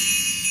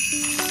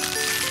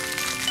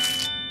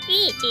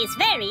 It is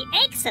very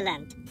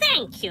excellent.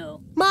 Thank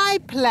you. My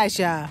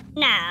pleasure.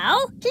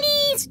 Now,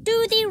 please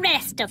do the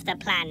rest of the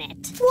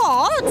planet.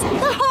 What?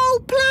 The whole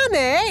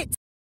planet?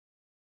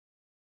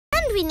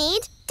 And we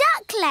need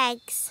duck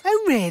legs.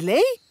 Oh,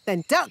 really?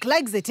 Then duck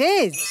legs it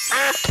is.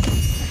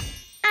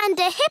 And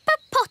a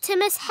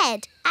hippopotamus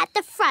head at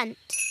the front.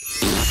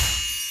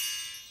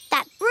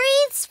 That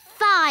breathes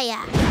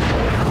fire.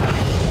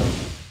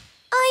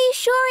 Are you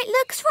sure it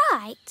looks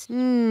right?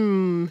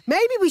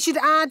 Maybe we should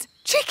add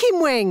chicken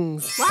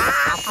wings.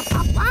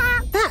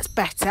 That's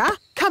better.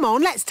 Come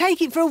on, let's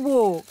take it for a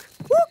walk.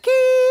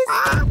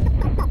 Walkies!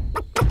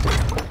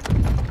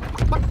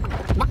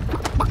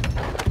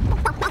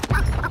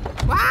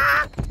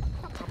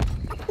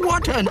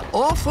 What an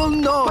awful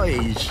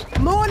noise.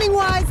 Morning,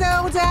 wise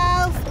old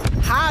elf.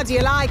 How do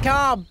you like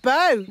our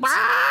boat?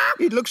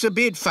 It looks a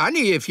bit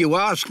funny if you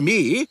ask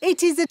me.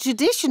 It is a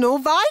traditional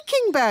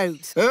Viking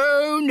boat.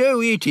 Oh,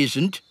 no, it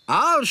isn't.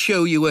 I'll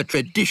show you a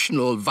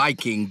traditional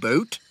Viking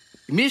boat.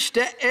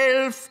 Mr.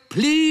 Elf,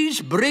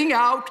 please bring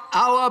out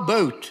our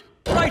boat.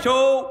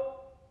 Righto!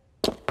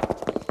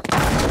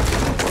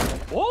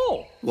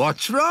 Oh!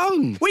 What's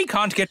wrong? We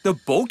can't get the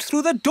boat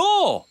through the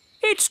door.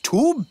 It's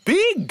too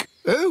big.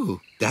 Oh,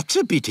 that's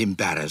a bit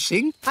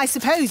embarrassing. I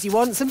suppose you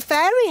want some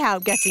fairy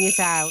help getting it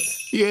out.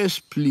 Yes,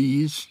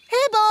 please.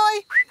 Here,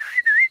 boy.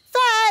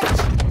 Fetch!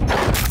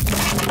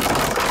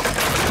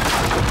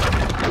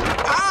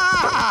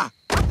 Ah!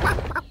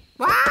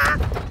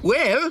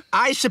 Well,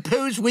 I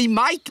suppose we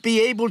might be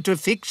able to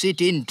fix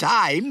it in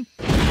time.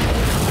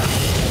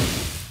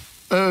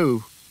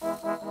 Oh.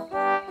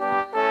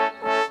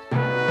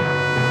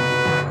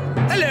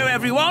 Hello,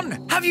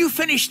 everyone. Have you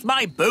finished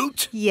my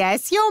boat?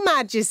 Yes, Your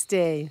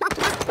Majesty.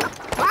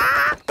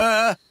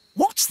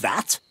 What's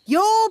that?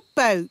 Your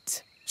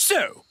boat.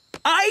 So,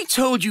 I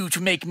told you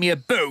to make me a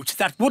boat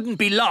that wouldn't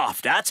be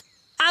laughed at,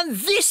 and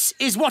this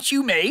is what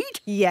you made?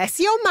 Yes,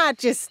 Your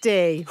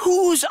Majesty.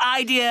 Whose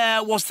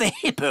idea was the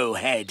hippo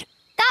head?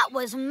 That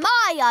was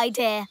my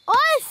idea.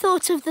 I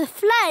thought of the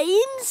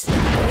flames.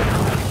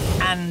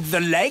 And the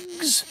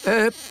legs?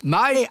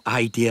 My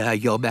idea,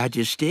 Your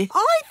Majesty.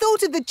 I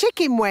thought of the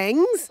chicken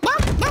wings.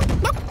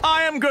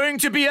 I am going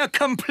to be a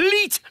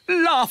complete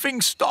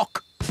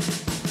laughingstock.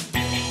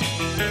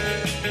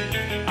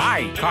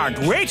 I can't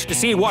wait to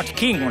see what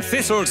King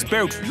Thistle's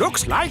boat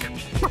looks like.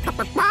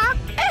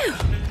 Oh,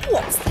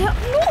 what's that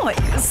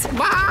noise?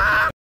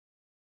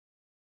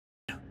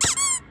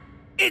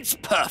 It's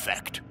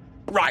perfect.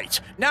 Right,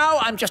 now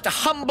I'm just a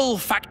humble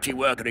factory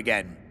worker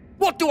again.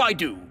 What do I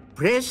do?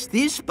 Press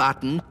this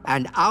button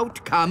and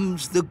out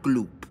comes the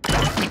gloop.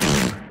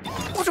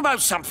 What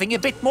about something a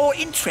bit more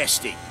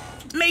interesting?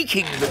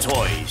 Making the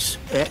toys.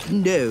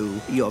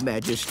 No, Your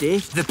Majesty.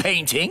 The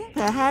painting?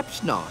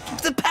 Perhaps not.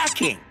 The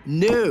packing?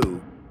 No.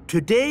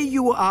 Today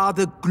you are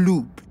the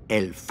gloop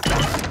elf.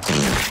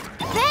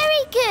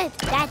 Very good,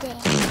 Daddy.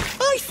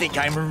 I think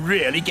I'm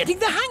really getting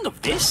the hang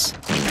of this.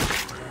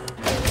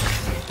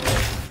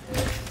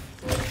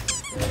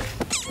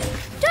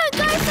 Don't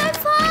go so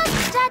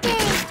fast,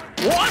 Daddy.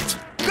 What?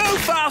 Go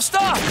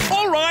faster!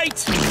 All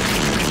right!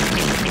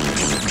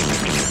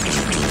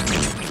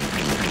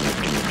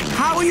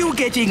 How are you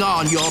getting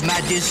on, Your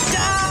Majesty?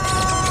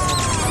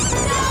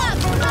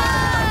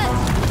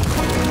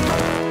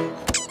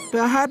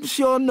 Perhaps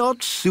you're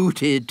not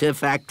suited to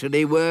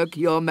factory work,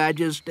 Your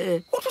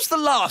Majesty. What was the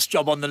last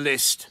job on the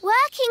list?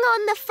 Working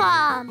on the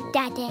farm,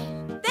 Daddy.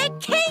 The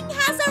king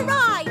has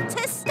arrived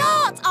to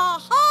start our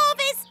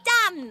harvest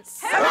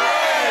dance.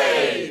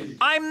 Hooray!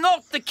 I'm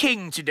not the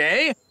king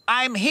today.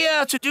 I'm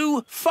here to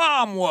do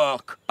farm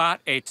work.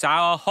 But it's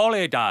our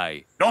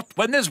holiday. Not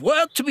when there's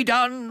work to be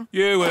done.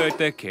 You heard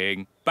the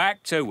king.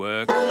 Back to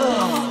work.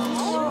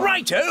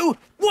 Righto,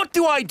 what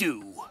do I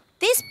do?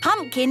 This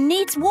pumpkin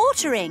needs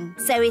watering,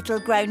 so it'll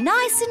grow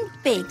nice and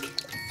big.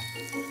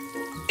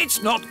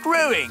 It's not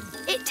growing.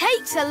 It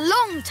takes a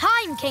long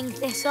time, King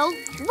Thistle.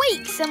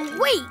 Weeks and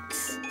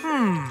weeks.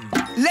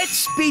 Let's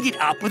speed it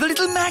up with a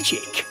little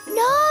magic.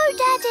 No,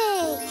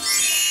 Daddy.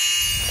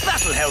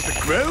 That'll help it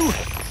grow.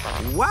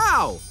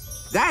 Wow,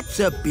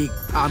 that's a big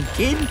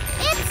pumpkin.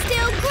 It's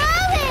still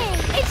growing.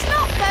 It's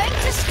not going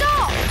to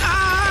stop.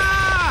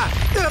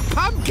 Ah! The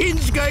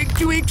pumpkin's going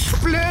to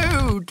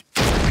explode.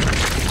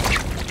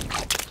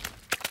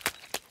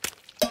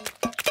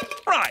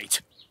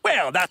 Right.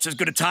 Well, that's as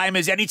good a time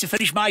as any to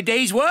finish my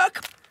day's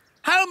work.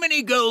 How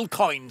many gold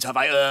coins have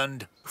I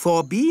earned?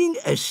 For being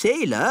a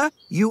sailor,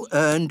 you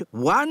earned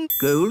 1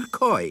 gold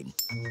coin.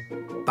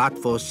 But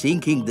for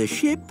sinking the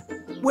ship,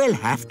 we'll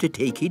have to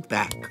take it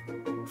back.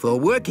 For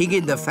working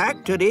in the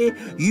factory,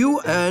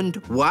 you earned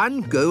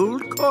 1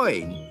 gold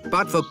coin.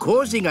 But for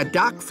causing a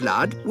duck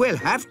flood, we'll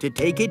have to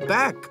take it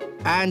back.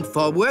 And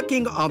for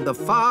working on the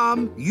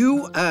farm,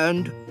 you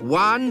earned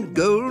 1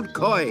 gold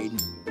coin.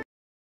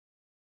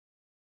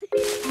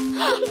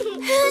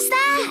 Who's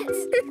that?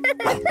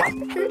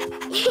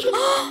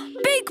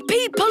 Big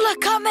people are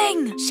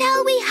coming!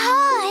 Shall we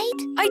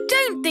hide? I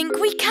don't think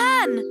we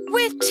can.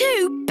 We're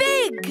too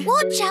big.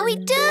 What shall we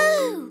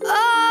do?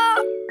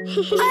 Oh,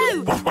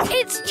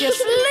 it's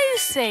just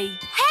Lucy.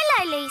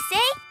 Hello,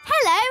 Lucy.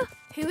 Hello.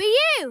 Who are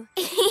you?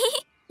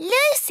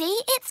 Lucy,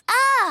 it's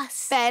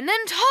us. Ben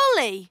and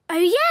Holly. Oh,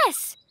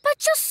 yes.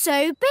 But you're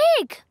so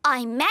big.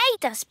 I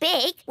made us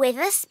big with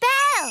a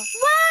spell.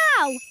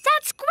 Wow,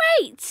 that's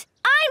great.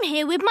 I'm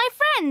here with my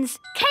friends,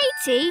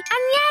 Katie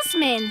and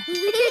Yasmin. Do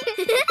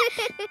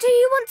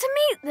you want to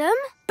meet them?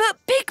 But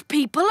big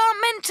people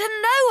aren't meant to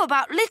know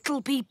about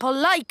little people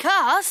like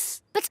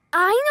us. But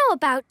I know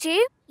about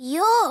you.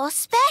 You're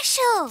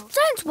special.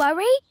 Don't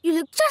worry. You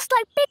look just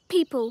like big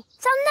people.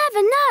 They'll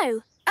never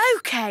know.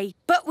 OK,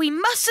 but we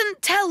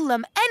mustn't tell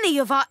them any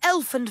of our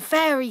elf and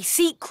fairy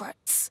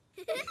secrets.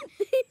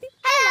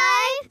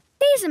 Hello.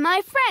 These are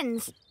my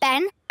friends,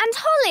 Ben and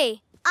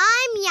Holly.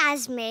 I'm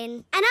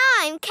Yasmin. And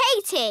I'm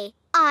Katie.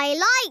 I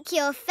like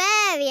your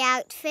fairy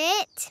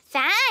outfit.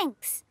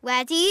 Thanks.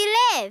 Where do you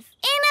live?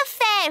 In a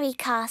fairy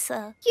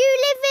castle. You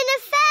live in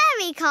a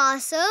fairy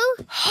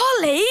castle?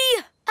 Holly!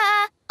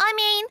 I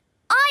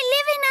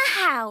live in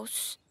a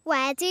house.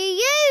 Where do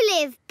you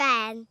live,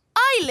 Ben?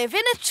 I live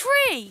in a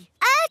tree.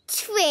 A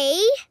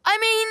tree? I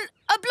mean,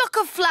 a block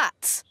of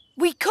flats.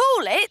 We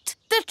call it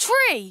the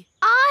tree.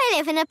 I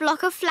live in a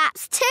block of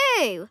flats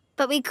too,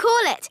 but we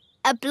call it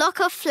a block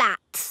of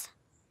flats.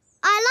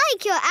 I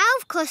like your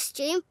elf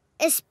costume,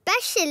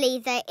 especially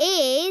the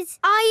ears.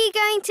 Are you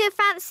going to a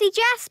fancy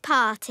dress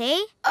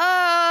party? Come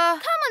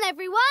on,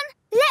 everyone.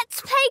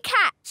 Let's play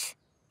catch.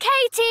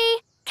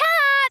 Katie,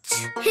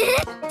 catch!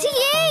 To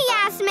you,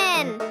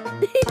 Yasmin.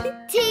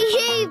 To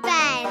you,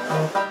 Ben.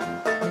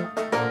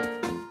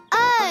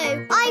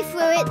 Oh, I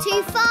threw it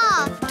too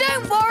far.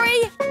 Don't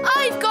worry,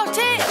 I've got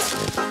it.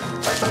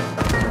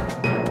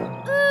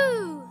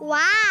 Ooh,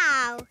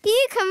 wow.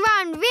 You can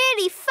run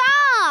really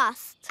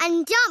fast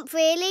and jump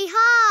really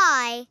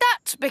high.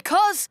 That's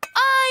because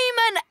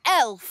I'm an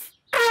elf.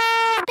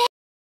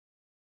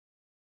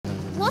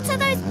 What are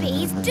those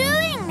bees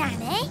doing,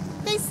 Nanny?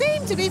 They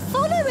seem to be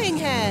following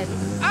her.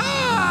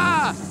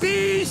 Ah!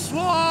 Bee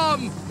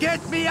swarm!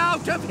 Get me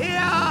out of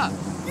here!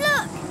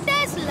 Look,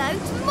 there's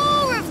loads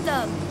more of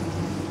them.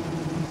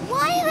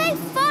 Why are they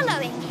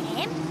following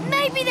him?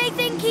 Maybe they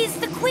think he's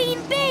the queen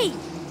bee.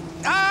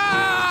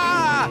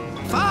 Ah!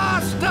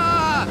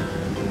 Faster!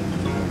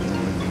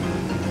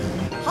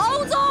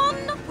 Hold on!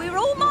 We're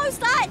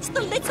almost at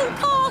the little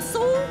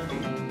castle.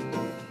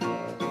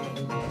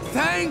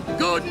 Thank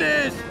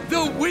goodness!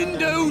 The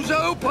window's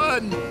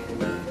open!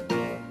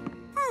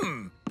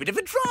 Bit of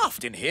a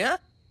draft in here.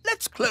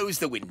 Let's close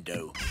the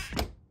window.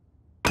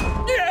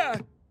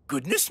 Yeah!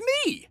 Goodness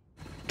me!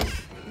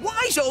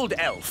 Wise old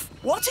elf,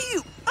 what are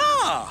you...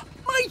 Ah!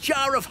 My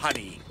jar of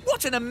honey.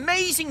 What an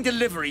amazing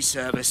delivery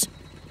service.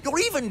 You're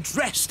even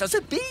dressed as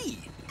a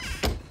bee.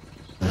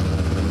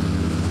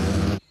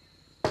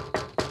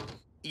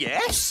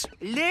 Yes?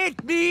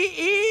 Let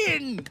me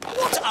in!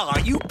 What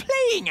are you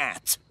playing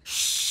at?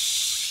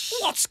 Shh!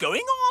 What's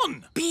going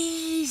on?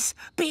 Bees!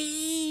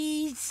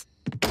 Bees!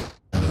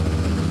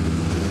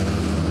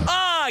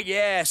 Ah,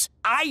 yes.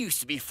 I used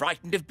to be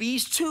frightened of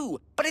bees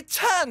too, but it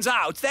turns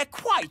out they're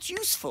quite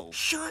useful.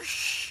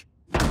 Shush!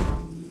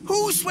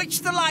 Who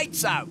switched the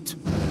lights out?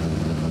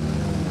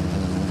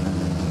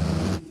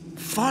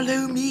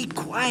 Follow me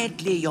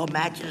quietly, Your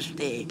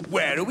Majesty.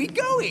 Where are we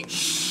going?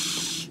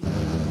 Shh!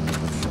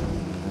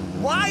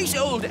 Wise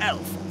old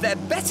elf, there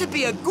better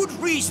be a good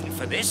reason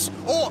for this,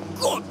 or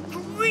good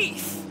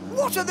grief!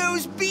 What are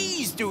those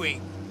bees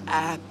doing?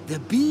 The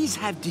bees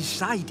have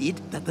decided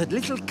that the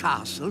little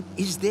castle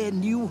is their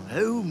new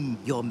home,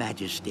 Your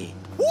Majesty.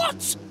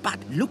 What? But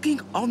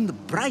looking on the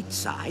bright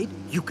side,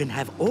 you can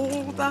have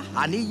all the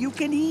honey you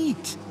can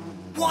eat.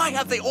 Why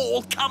have they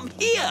all come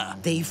here?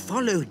 They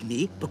followed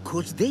me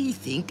because they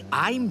think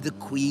I'm the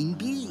queen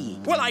bee.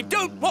 Well, I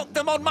don't want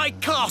them on my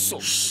castle.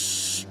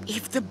 Shh!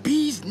 If the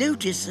bees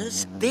notice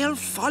us, they'll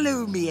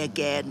follow me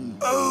again.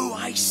 Oh,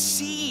 I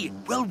see.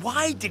 Well,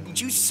 why didn't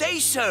you say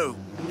so?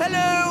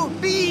 Hello,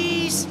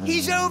 bees!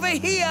 He's over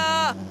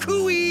here!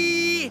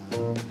 Cooey!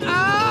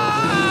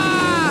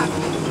 Ah!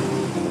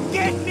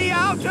 Get me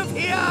out of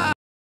here!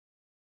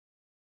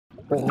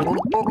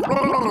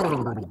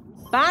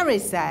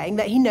 Barry's saying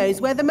that he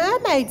knows where the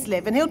mermaids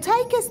live and he'll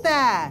take us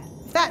there.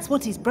 If that's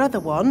what his brother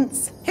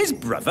wants. His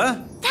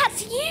brother?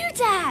 That's you,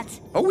 Dad.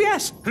 Oh,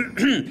 yes.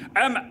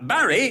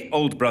 Barry,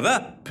 old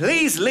brother,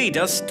 please lead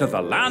us to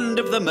the land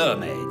of the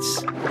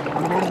mermaids. Follow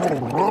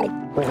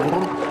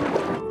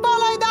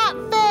that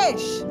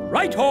fish!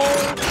 Right-ho!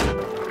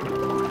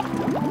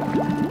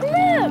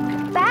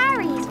 Look,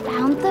 Barry's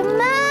found the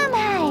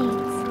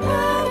mermaids.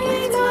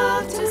 Mermaids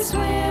love to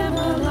swim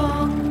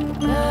along.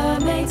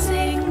 Mermaids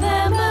sing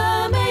their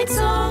mermaid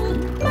song.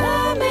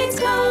 Mermaids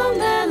come,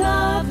 they're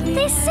lovely.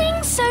 They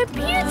sing so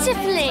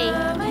beautifully.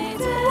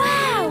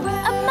 Wow,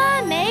 a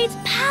mermaid's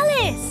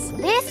palace.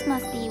 This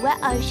must be where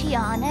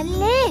Oceana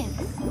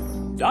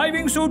lives.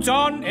 Diving suits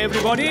on,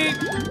 everybody.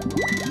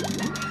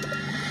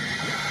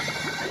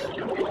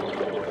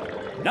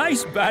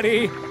 Nice,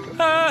 Barry.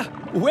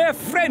 We're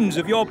friends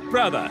of your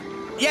brother.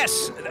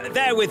 Yes,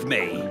 they're with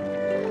me.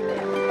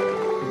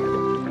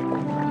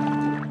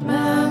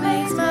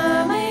 Mermaids,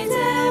 mermaids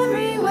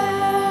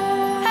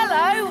everywhere.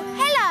 Hello,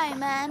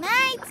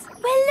 mermaids.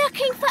 We're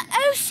looking for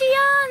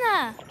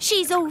Oceana.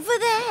 She's over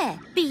there,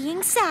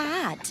 being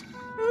sad.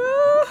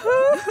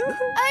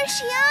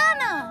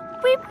 Oceana,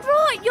 we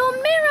brought your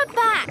mirror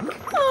back.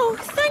 Oh,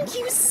 thank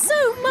you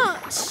so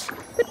much.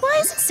 But why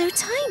is it so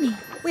tiny?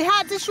 We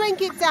had to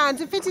shrink it down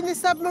to fit in the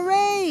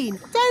submarine.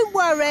 Don't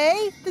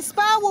worry, the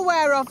spell will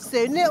wear off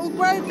soon and it'll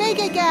grow big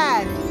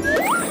again.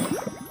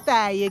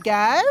 There you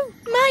go.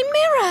 My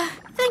mirror.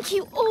 Thank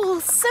you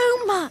all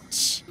so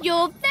much.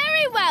 You're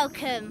very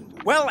welcome.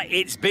 Well,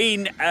 it's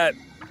been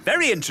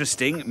very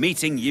interesting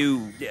meeting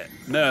you,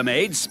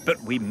 mermaids,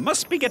 but we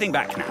must be getting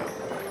back now.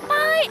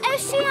 Bye,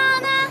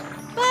 Oceana.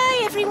 Bye,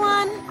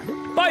 everyone.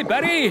 Bye,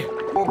 Barry.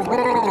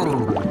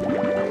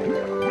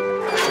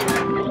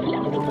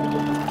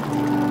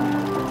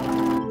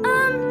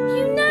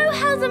 You know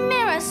how the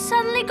mirror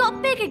suddenly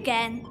got big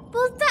again?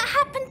 Will that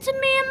happen to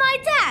me and my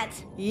dad?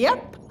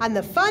 Yep, and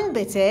the fun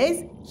bit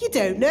is, you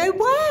don't know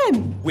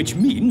when. Which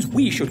means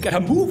we should get a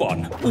move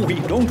on. We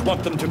don't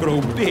want them to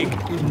grow big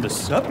in the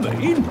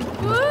submarine.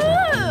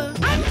 Ooh,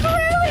 I'm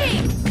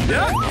growing!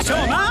 Yeah, so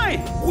am I.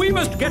 We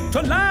must get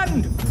to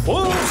land.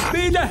 Full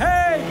speed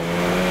ahead.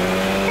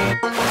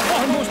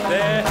 Almost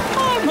there.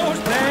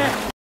 Almost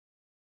there.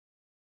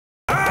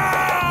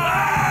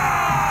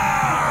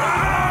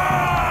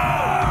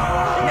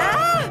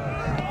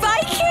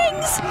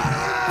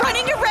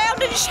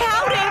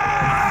 Shouting!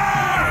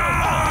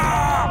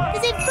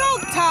 Is it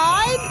frog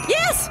time?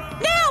 Yes!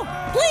 Now!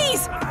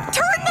 Please!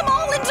 Turn them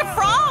all into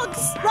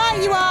frogs!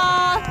 Right you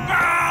are!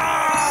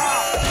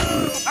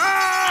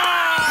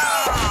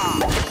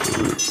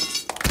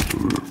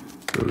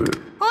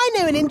 I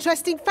know an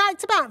interesting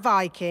fact about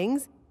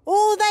Vikings.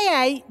 All they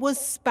ate was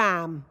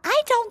spam.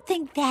 I don't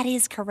think that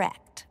is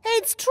correct.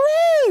 It's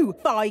true!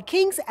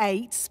 Vikings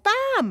ate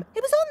spam.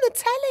 It was on the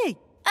telly.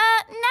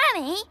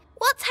 Nanny,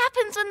 what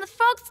happens when the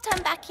frogs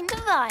turn back into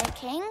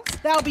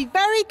Vikings? They'll be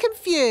very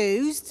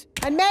confused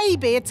and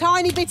maybe a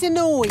tiny bit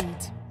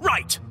annoyed.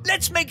 Right,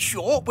 let's make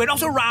sure we're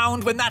not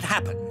around when that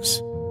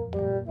happens.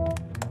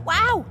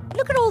 Wow,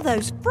 look at all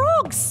those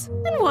frogs.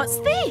 And what's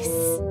this?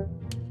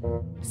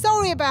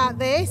 Sorry about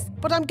this,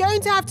 but I'm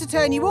going to have to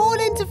turn you all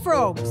into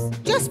frogs.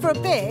 Just for a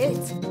bit.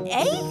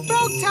 Eh?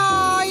 Frog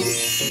time!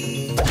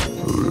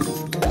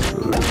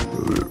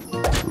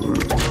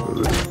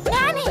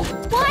 Nanny,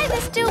 why are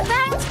there still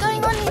bangs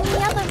going on in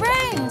the other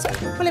rooms?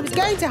 Well, it was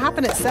going to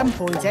happen at some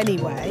point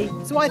anyway,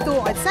 so I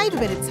thought I'd save a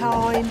bit of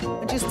time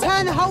and just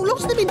turn the whole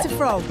lot of them into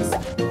frogs.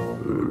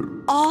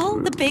 All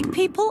the big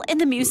people in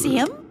the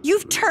museum?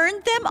 You've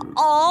turned them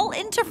all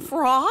into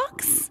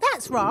frogs?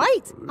 That's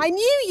right. I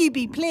knew you'd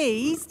be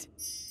pleased.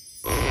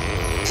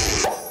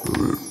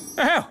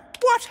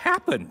 What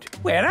happened?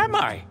 Where am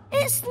I?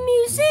 It's the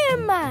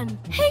museum man.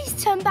 He's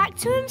turned back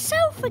to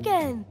himself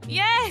again.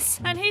 Yes,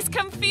 and he's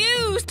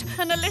confused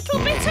and a little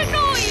bit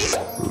annoyed.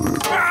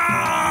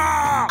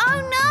 Oh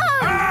no!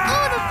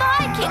 All the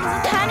Vikings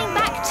are turning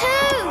back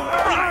too.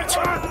 Right.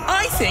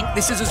 I think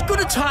this is as good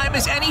a time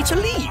as any to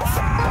leave.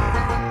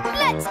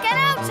 Let's get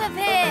out of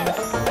here.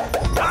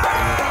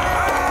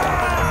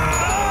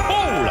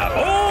 All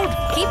aboard!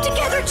 Keep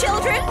together,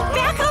 children.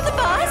 Back on the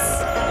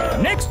bus.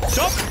 Next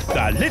stop,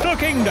 the Little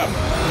Kingdom.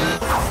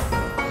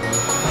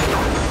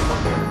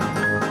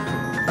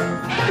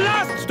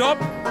 Last stop.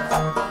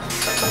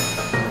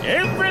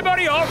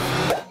 Everybody off.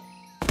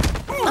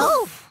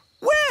 Oh!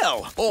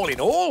 Well, all in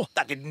all,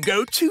 that didn't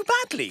go too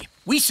badly.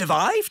 We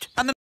survived,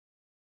 and the...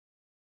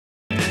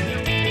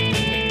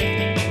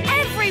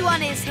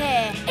 Everyone is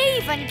here.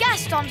 Even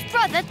Gaston's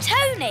brother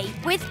Tony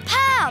with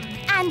Pam.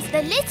 And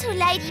the little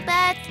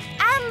ladybirds,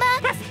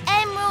 Amber,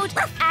 Emerald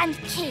and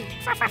Keith.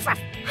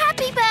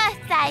 Happy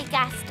birthday! birthday,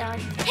 Gaston.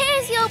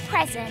 Here's your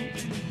present.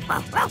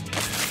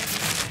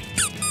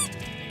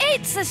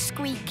 It's a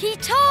squeaky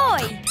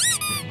toy.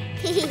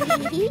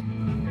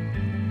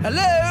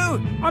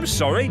 Hello? I'm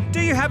sorry, do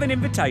you have an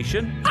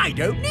invitation? I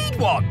don't need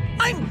one.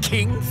 I'm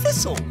King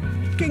Thistle.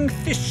 King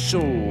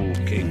Thistle,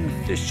 King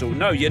Thistle.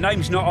 No, your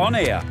name's not on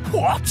here.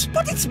 What?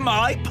 But it's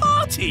my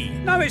party.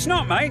 No, it's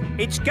not, mate.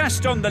 It's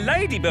Gaston the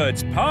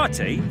Ladybird's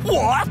party.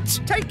 What?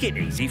 Take it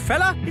easy,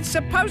 fella. It's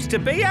supposed to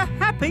be a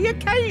happy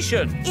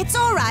occasion. It's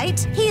all right.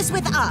 He's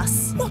with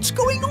us. What's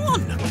going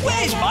on?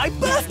 Where's my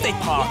birthday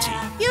party?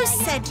 You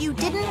said you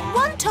didn't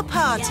want a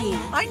party.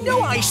 I know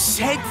I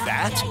said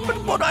that,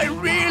 but what I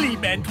really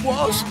meant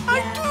was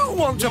I do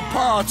want a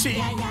party.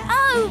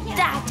 Oh,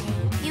 Daddy,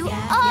 you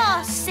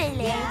are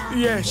silly.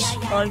 Yes,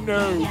 I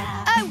know.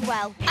 Oh,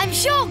 well, I'm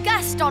sure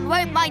Gaston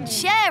won't mind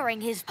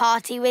sharing his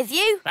party with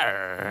you.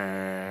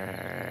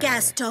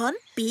 Gaston,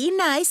 be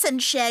nice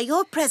and share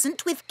your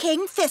present with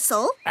King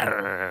Thistle.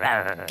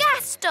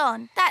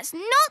 Gaston, that's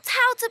not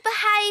how to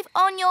behave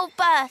on your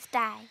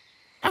birthday.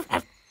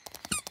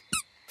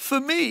 For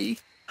me?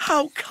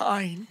 How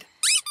kind.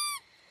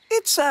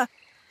 It's a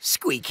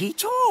squeaky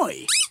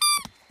toy.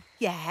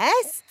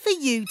 Yes, for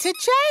you to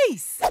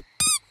chase.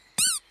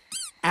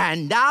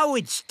 And now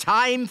it's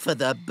time for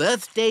the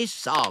birthday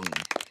song.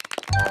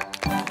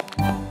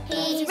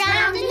 He's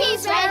round and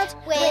he's red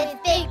with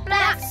big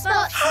black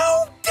spots.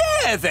 How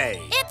dare they?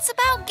 It's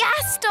about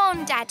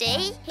Gaston,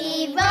 Daddy.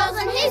 He rolls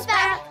on his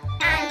back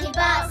and he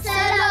barks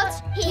a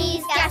lot.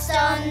 He's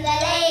Gaston the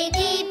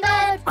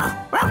ladybird.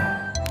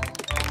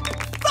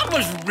 That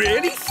was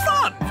really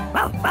fun.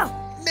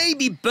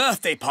 Maybe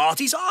birthday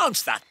parties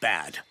aren't that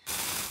bad.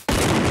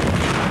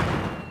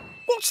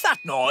 What's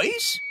that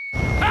noise?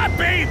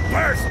 Happy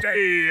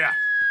birthday!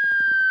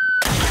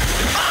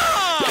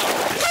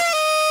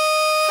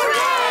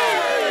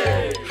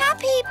 Hooray!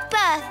 Happy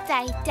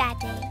birthday,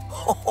 Daddy.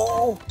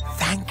 Oh,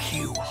 thank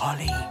you,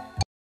 Holly.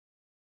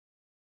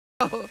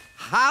 Oh,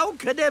 how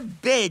can a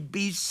bed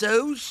be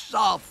so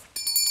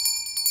soft?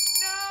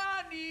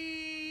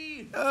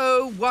 Nanny!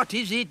 Oh, what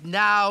is it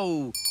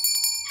now?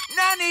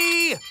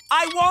 Nanny!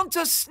 I want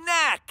a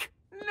snack!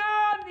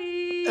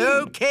 Nanny!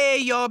 OK,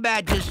 Your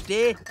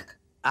Majesty.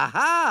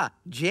 Aha,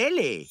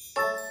 jelly.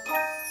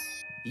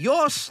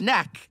 Your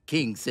snack,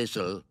 King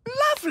Thistle.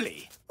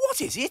 Lovely.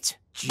 What is it?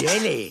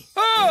 Jelly.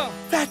 Oh,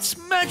 that's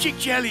magic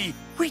jelly.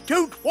 We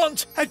don't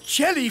want a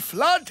jelly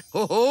flood.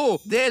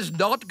 Oh, there's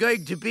not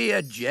going to be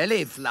a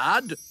jelly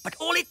flood. But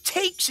all it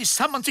takes is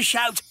someone to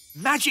shout,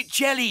 magic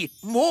jelly,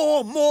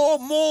 more, more,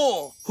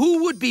 more.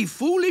 Who would be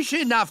foolish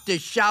enough to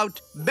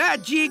shout,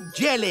 magic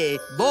jelly,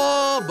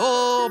 more,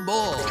 more,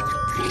 more?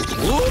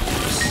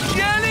 Oops!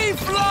 Jelly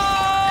flood!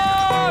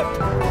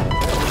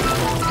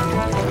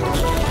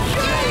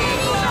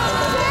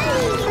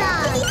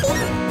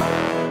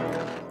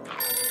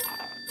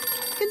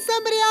 Can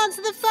somebody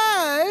answer the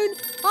phone?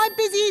 I'm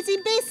busy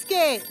eating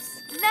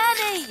biscuits.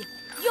 Nanny,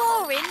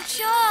 you're in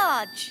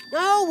charge.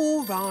 Oh,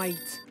 all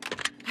right.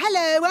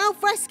 Hello,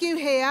 Elf Rescue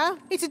here.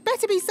 It had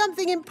better be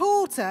something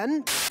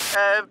important.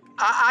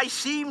 I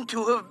seem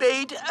to have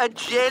made a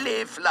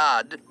jelly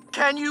flood.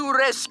 Can you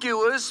rescue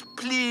us,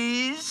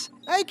 please?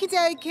 Okie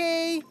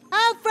dokie.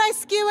 Elf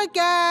Rescue a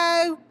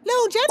go.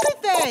 Launch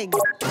everything.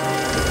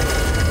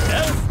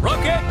 Elf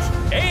rocket,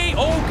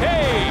 A-OK.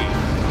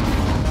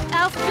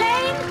 Elf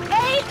plane,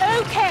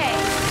 A-OK.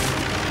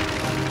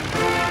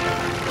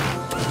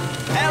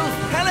 Elf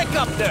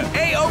helicopter,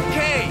 A-OK.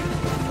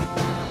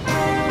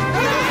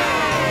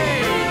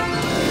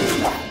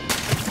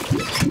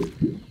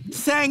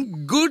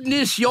 Thank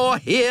goodness you're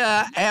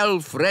here,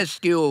 Elf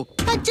Rescue.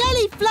 A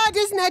jelly flood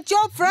isn't a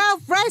job for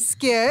Elf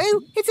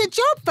Rescue. It's a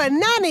job for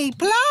Nanny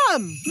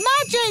Plum.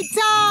 Magic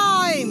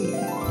time!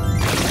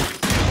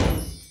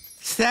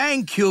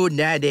 Thank you,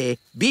 Nanny.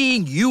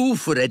 Being you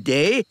for a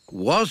day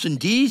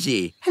wasn't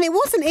easy. And it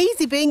wasn't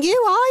easy being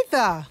you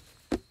either.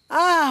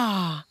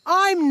 Ah,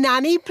 I'm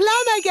Nanny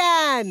Plum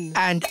again.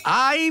 And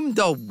I'm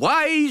the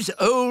wise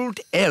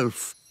old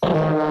elf.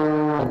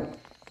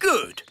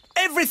 Good.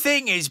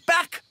 Everything is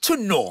back to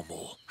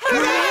normal.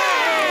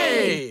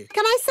 Hooray!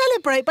 Can I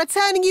celebrate by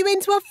turning you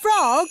into a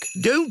frog?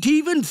 Don't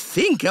even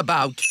think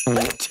about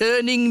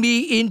turning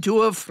me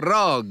into a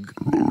frog.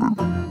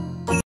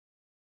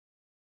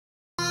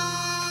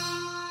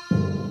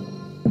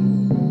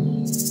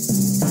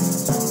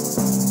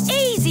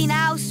 Easy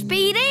now,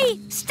 Speedy.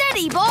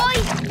 Steady, boy.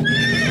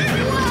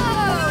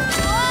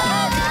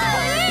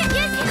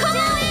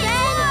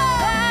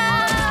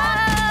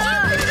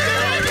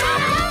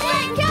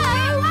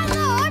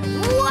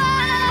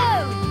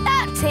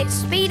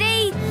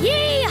 Speedy,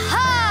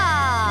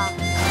 yee-haw!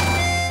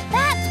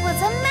 That was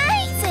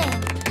amazing!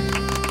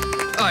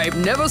 I've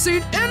never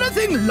seen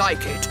anything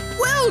like it.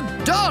 Well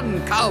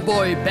done,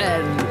 Cowboy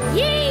Ben.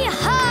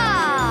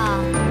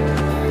 Yee-haw!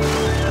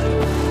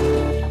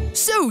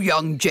 So,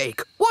 young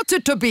Jake, what's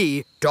it to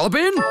be?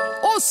 Dobbin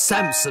or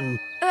Samson?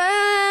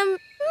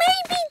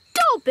 Maybe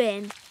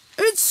Dobbin.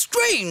 It's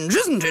strange,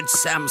 isn't it,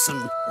 Samson?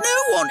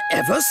 No one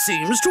ever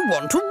seems to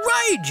want to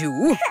ride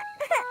you.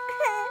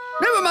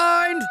 Never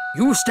mind.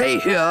 You stay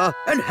here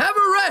and have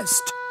a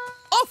rest.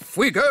 Off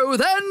we go,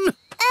 then.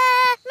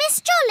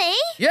 Miss Jolly?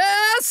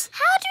 Yes?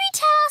 How do we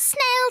tell our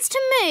snails to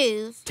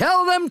move?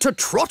 Tell them to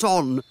trot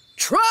on.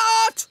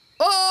 Trot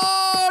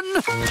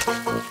on!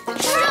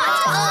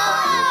 Trot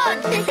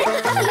on!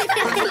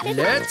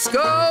 Let's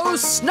go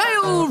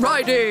snail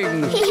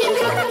riding.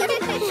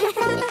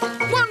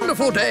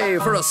 Wonderful day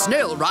for a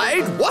snail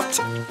ride, what?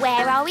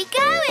 Where are we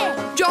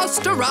going?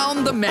 Just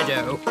around the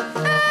meadow.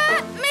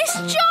 Miss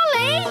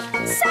Jolly!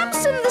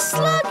 Samson the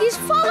slug is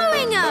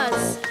following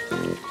us.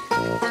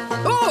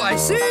 Oh, I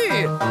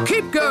see.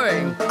 Keep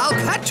going. I'll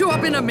catch you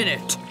up in a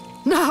minute.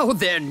 Now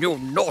then, you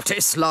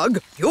naughty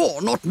slug.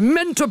 You're not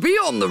meant to be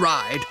on the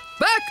ride.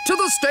 Back to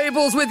the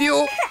stables with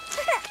you.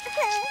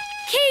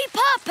 Keep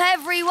up,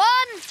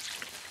 everyone.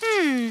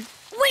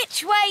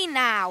 Which way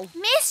now?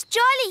 Miss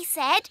Jolly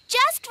said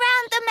just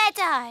round the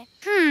meadow.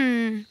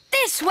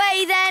 This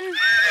way then.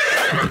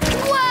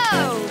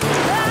 Whoa!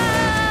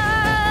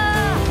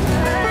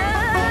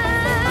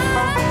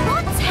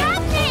 What's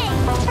happening?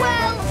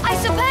 Well, I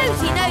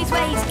suppose he knows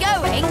where he's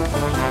going.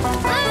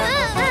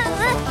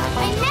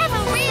 I never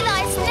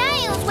realised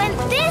snails went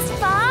this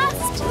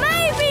fast.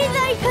 Maybe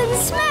they can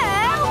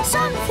smell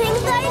something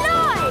they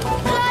like.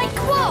 Like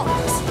what?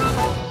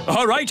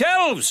 All right,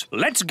 elves,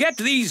 let's get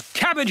these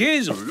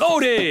cabbages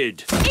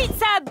loaded.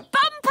 It's a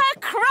bumper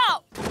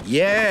crop.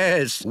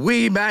 Yes,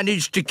 we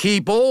managed to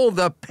keep all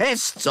the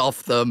pests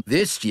off them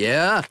this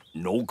year.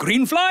 No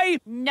greenfly.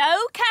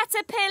 No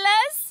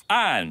caterpillars.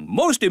 And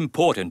most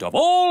important of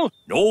all,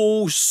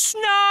 no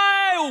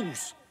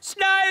snails.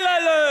 Snail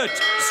alert!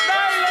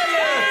 Snail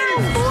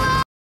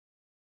alert!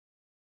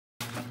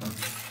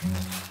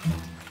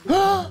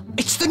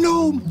 It's the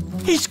gnome.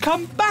 He's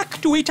come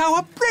back to eat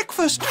our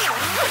breakfast.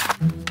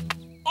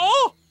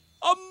 Oh,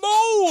 a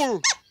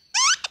mole!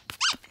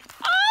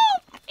 Oh,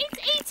 it's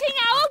eating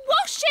our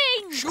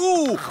washing.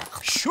 Shoo!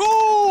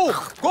 Shoo!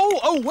 Go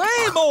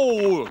away,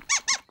 mole!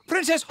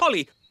 Princess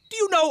Holly, do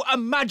you know a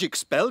magic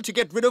spell to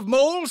get rid of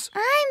moles?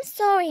 I'm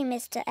sorry,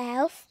 Mr.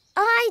 Elf.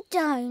 I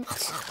don't.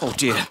 Oh,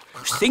 dear.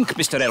 Think,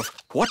 Mr. Elf.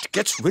 What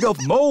gets rid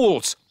of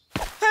moles?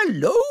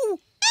 Hello?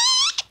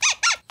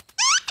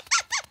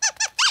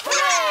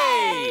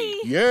 Hooray!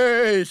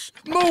 Yes,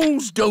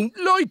 moles don't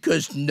like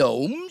us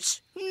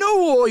gnomes.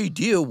 No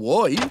idea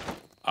why.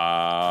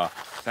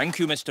 Thank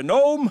you, Mr.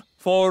 Gnome,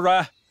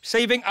 for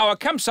saving our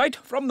campsite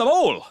from the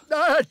mole.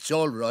 That's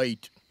all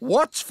right.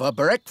 What's for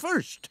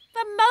breakfast?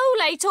 The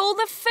mole ate all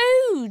the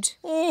food.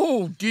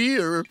 Oh,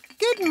 dear.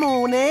 Good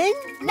morning.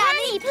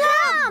 Nanny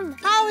Plum!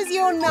 How was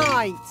your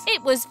night?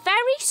 It was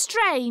very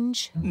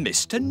strange.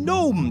 Mr.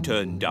 Gnome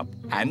turned up,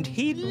 and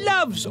he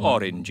loves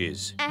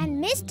oranges.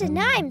 And Mr.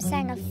 Gnome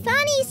sang a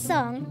funny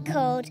song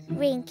called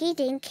Rinky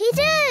Dinky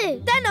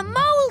Doo. Then a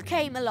mole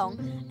came along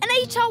and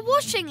ate our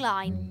washing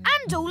line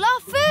and all our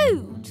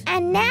food.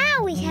 And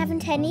now we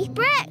haven't any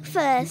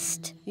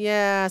breakfast.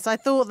 Yes, I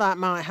thought that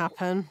might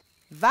happen.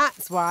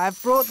 That's why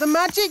I've brought the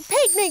magic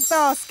picnic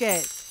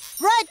basket.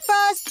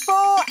 Breakfast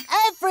for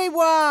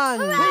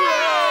everyone!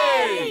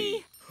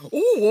 Hooray!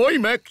 Oh,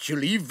 I'm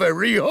actually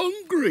very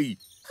hungry.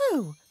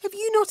 Oh, have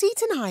you not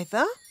eaten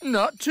either?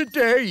 Not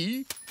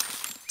today.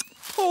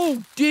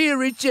 Oh,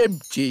 dear, it's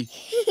empty.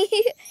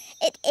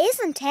 It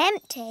isn't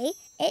empty.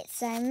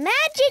 It's a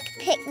magic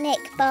picnic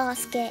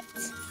basket.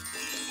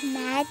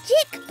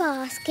 Magic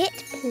basket,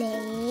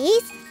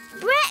 please.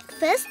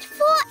 Breakfast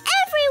for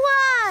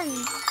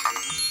everyone!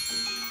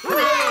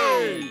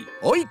 Hooray!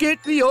 I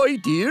get the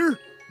idea.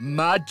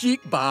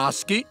 Magic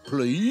basket,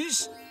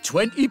 please.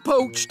 20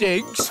 poached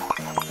eggs,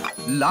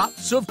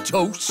 lots of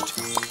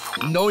toast,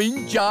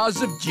 9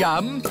 jars of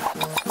jam,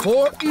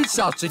 40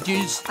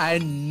 sausages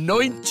and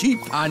 90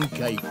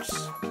 pancakes.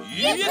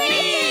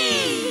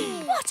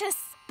 Yippee! What a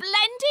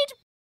splendid...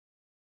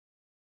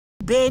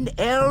 Ben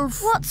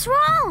Elf? What's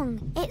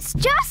wrong? It's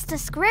just a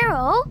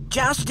squirrel.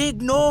 Just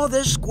ignore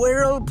the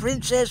squirrel,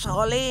 Princess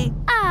Holly.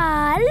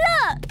 Ah,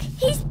 look!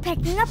 He's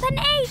picking up an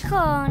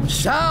acorn.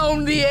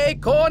 Sound the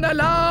acorn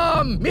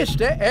alarm,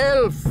 Mr.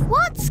 Elf.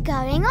 What's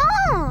going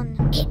on?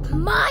 It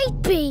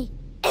might be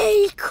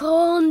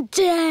Acorn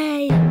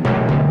Day.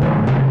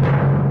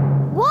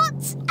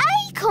 What's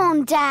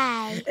Acorn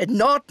Day?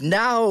 Not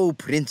now,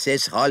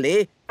 Princess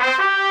Holly.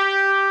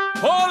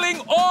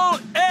 Calling all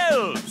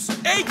elves!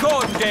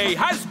 Acorn Day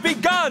has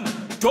begun!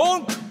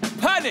 Don't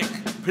panic!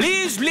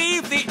 Please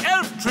leave the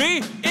elf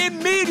tree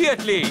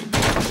immediately!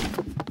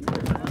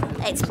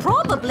 It's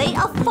probably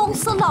a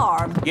false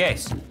alarm.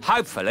 Yes,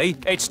 hopefully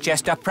it's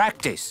just a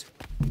practice.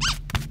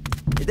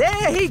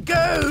 There he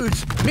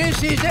goes!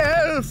 Mrs.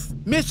 Elf!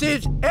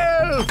 Mrs.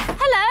 Elf!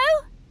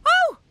 Hello?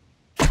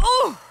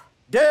 Oh!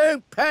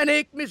 Don't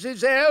panic,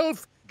 Mrs.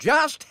 Elf.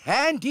 Just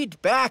hand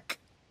it back.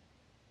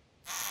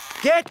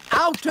 Get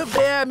out of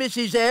there,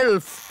 Mrs.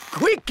 Elf.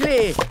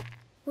 Quickly!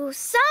 Will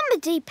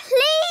somebody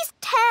please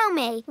tell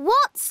me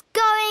what's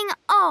going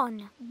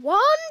on?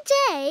 One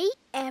day,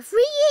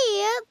 every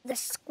year, the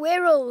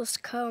squirrels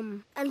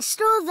come and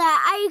store their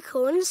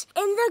acorns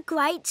in the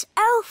great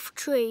elf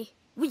tree.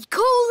 We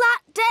call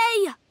that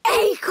day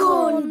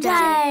Acorn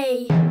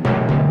Day.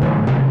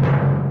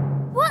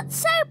 What's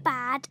so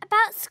bad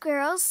about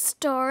squirrels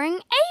storing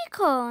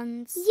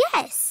acorns?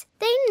 Yes,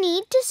 they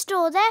need to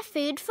store their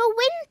food for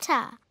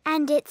winter.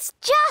 And it's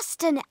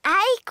just an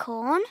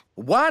acorn.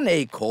 One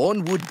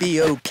acorn would be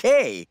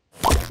okay.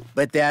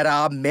 But there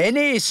are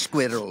many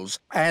squirrels,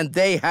 and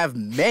they have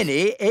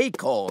many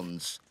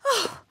acorns.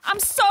 I'm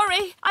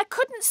sorry. I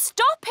couldn't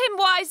stop him,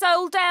 wise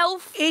old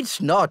elf.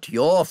 It's not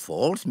your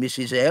fault,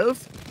 Mrs.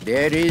 Elf.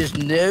 There is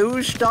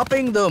no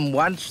stopping them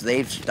once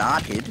they've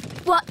started.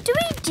 What do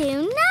we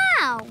do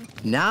now?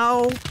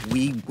 Now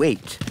we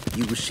wait.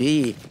 You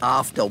see,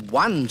 after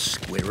one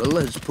squirrel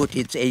has put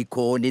its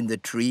acorn in the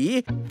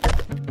tree,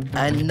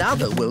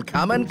 another will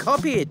come and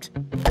copy it.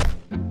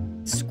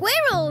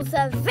 Squirrels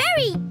are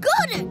very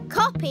good at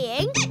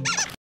copying.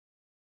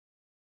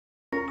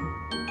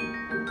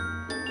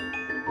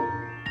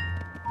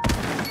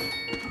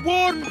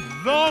 One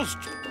last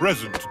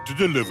present to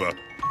deliver.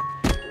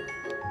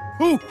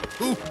 Ooh,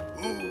 ooh,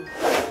 ooh.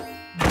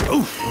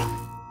 Oof.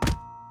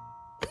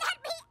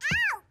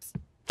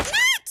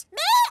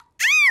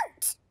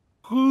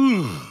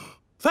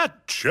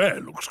 That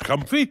chair looks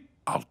comfy.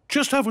 I'll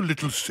just have a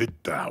little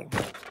sit down.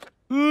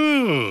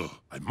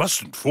 I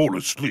mustn't fall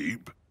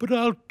asleep, but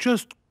I'll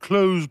just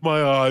close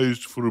my eyes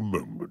for a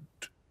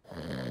moment.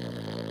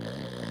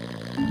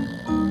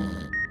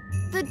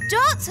 The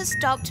dots have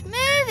stopped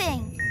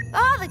moving.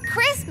 Father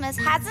Christmas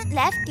hasn't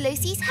left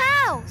Lucy's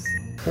house.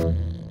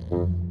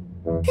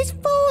 He's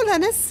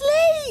fallen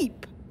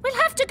asleep. We'll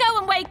have to go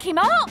and wake him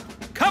up.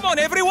 Come on,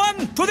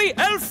 everyone, to the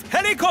elf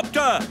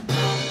helicopter.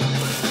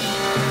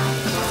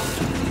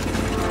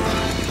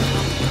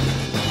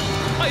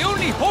 I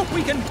only hope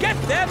we can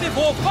get there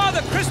before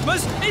Father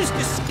Christmas is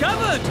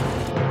discovered.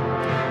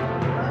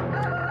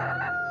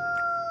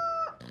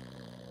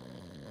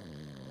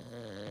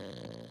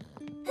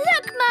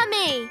 Look,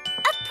 Mummy!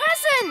 A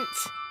present!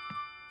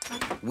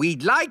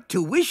 We'd like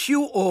to wish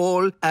you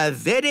all a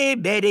very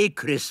Merry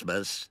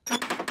Christmas.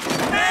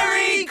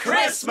 Merry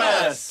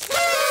Christmas!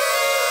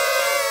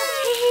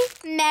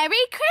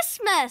 Merry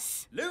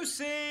Christmas!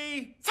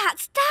 Lucy!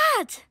 That's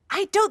Dad!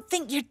 I don't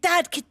think your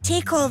dad could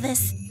take all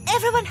this.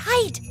 Everyone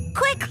hide,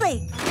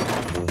 quickly.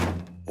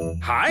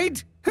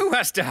 Hide? Who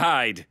has to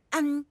hide?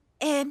 Merry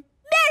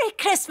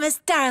Christmas,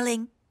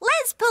 darling.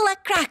 Let's pull a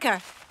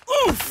cracker.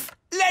 Oof!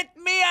 Let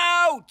me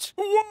out!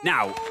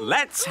 Now,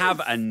 let's have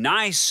a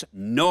nice,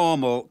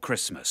 normal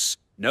Christmas.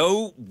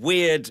 No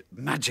weird,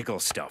 magical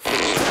stuff.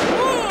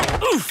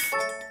 Oof!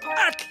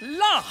 At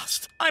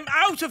last! I'm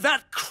out of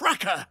that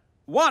cracker!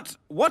 What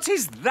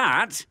is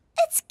that?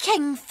 It's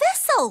King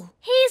Thistle.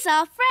 He's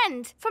our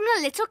friend from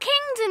the Little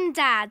Kingdom,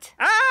 Dad.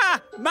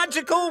 Ah!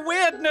 Magical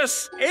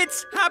weirdness!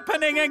 It's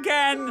happening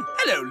again!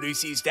 Hello,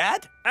 Lucy's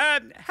dad.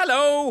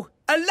 Hello.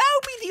 Allow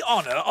me the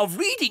honour of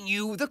reading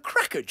you the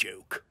cracker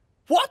joke.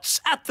 What's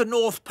at the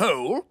North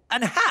Pole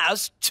and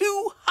has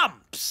 2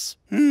 humps?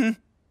 A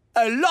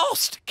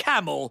lost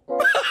camel.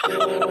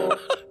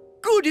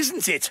 Good,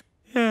 isn't it?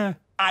 Yeah.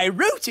 I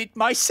wrote it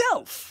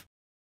myself.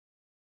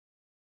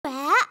 Where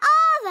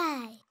are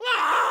they?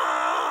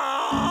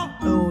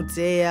 Oh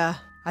dear.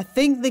 I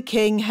think the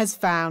king has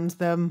found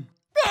them.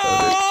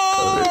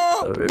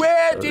 Oh,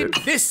 where did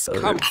this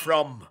come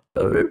from?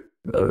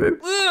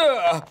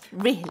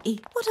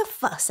 Really? What a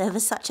fuss over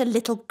such a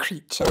little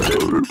creature.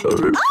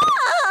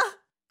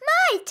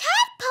 My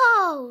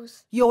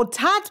tadpoles! Your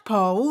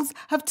tadpoles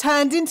have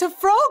turned into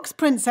frogs,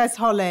 Princess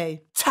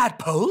Holly.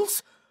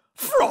 Tadpoles?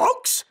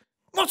 Frogs?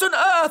 What on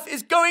earth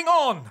is going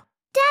on?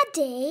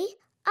 Daddy,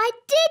 I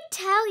did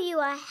tell you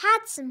I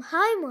had some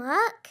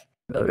homework.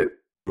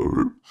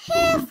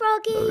 Here,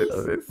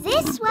 froggies.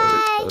 This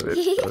way.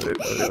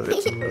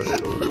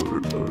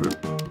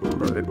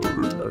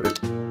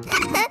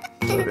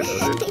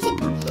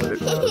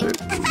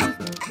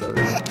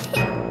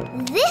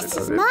 This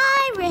is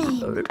my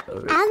room.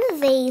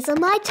 And these are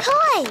my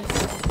toys.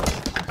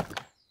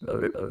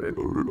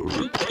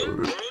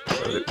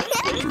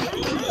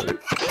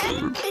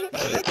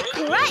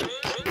 Crank,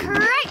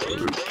 crank,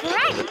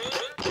 crank,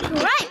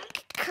 crank,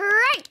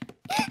 crank.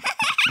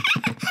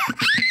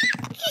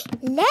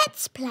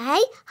 Let's play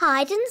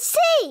hide and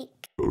seek.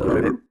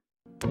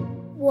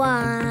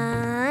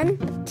 1,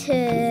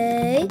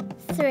 2,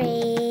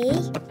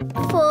 3,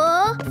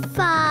 4,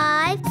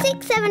 5,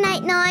 6, 7,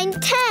 8, 9,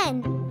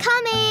 10.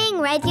 Coming,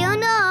 ready or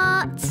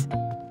not?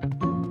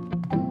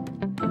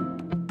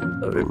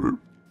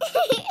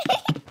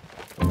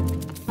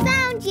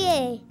 Found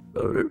you.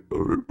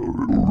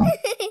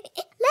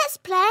 Let's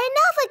play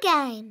another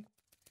game.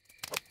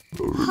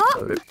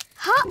 Hop,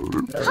 hop,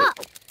 hop.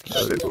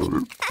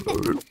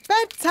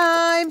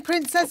 Bedtime,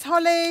 Princess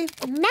Holly.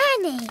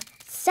 Nanny,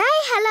 say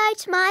hello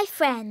to my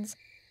friends.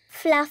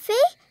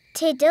 Fluffy,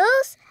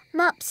 Tiddles,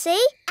 Mopsy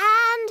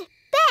and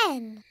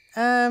Ben.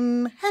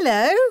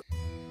 Hello?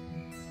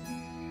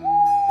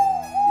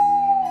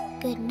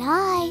 Good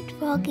night,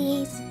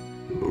 froggies.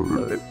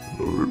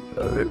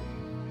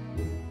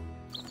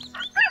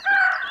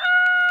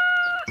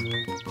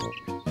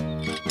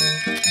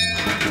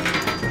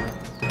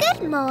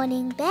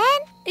 Morning, Ben.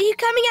 Are you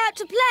coming out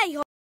to play,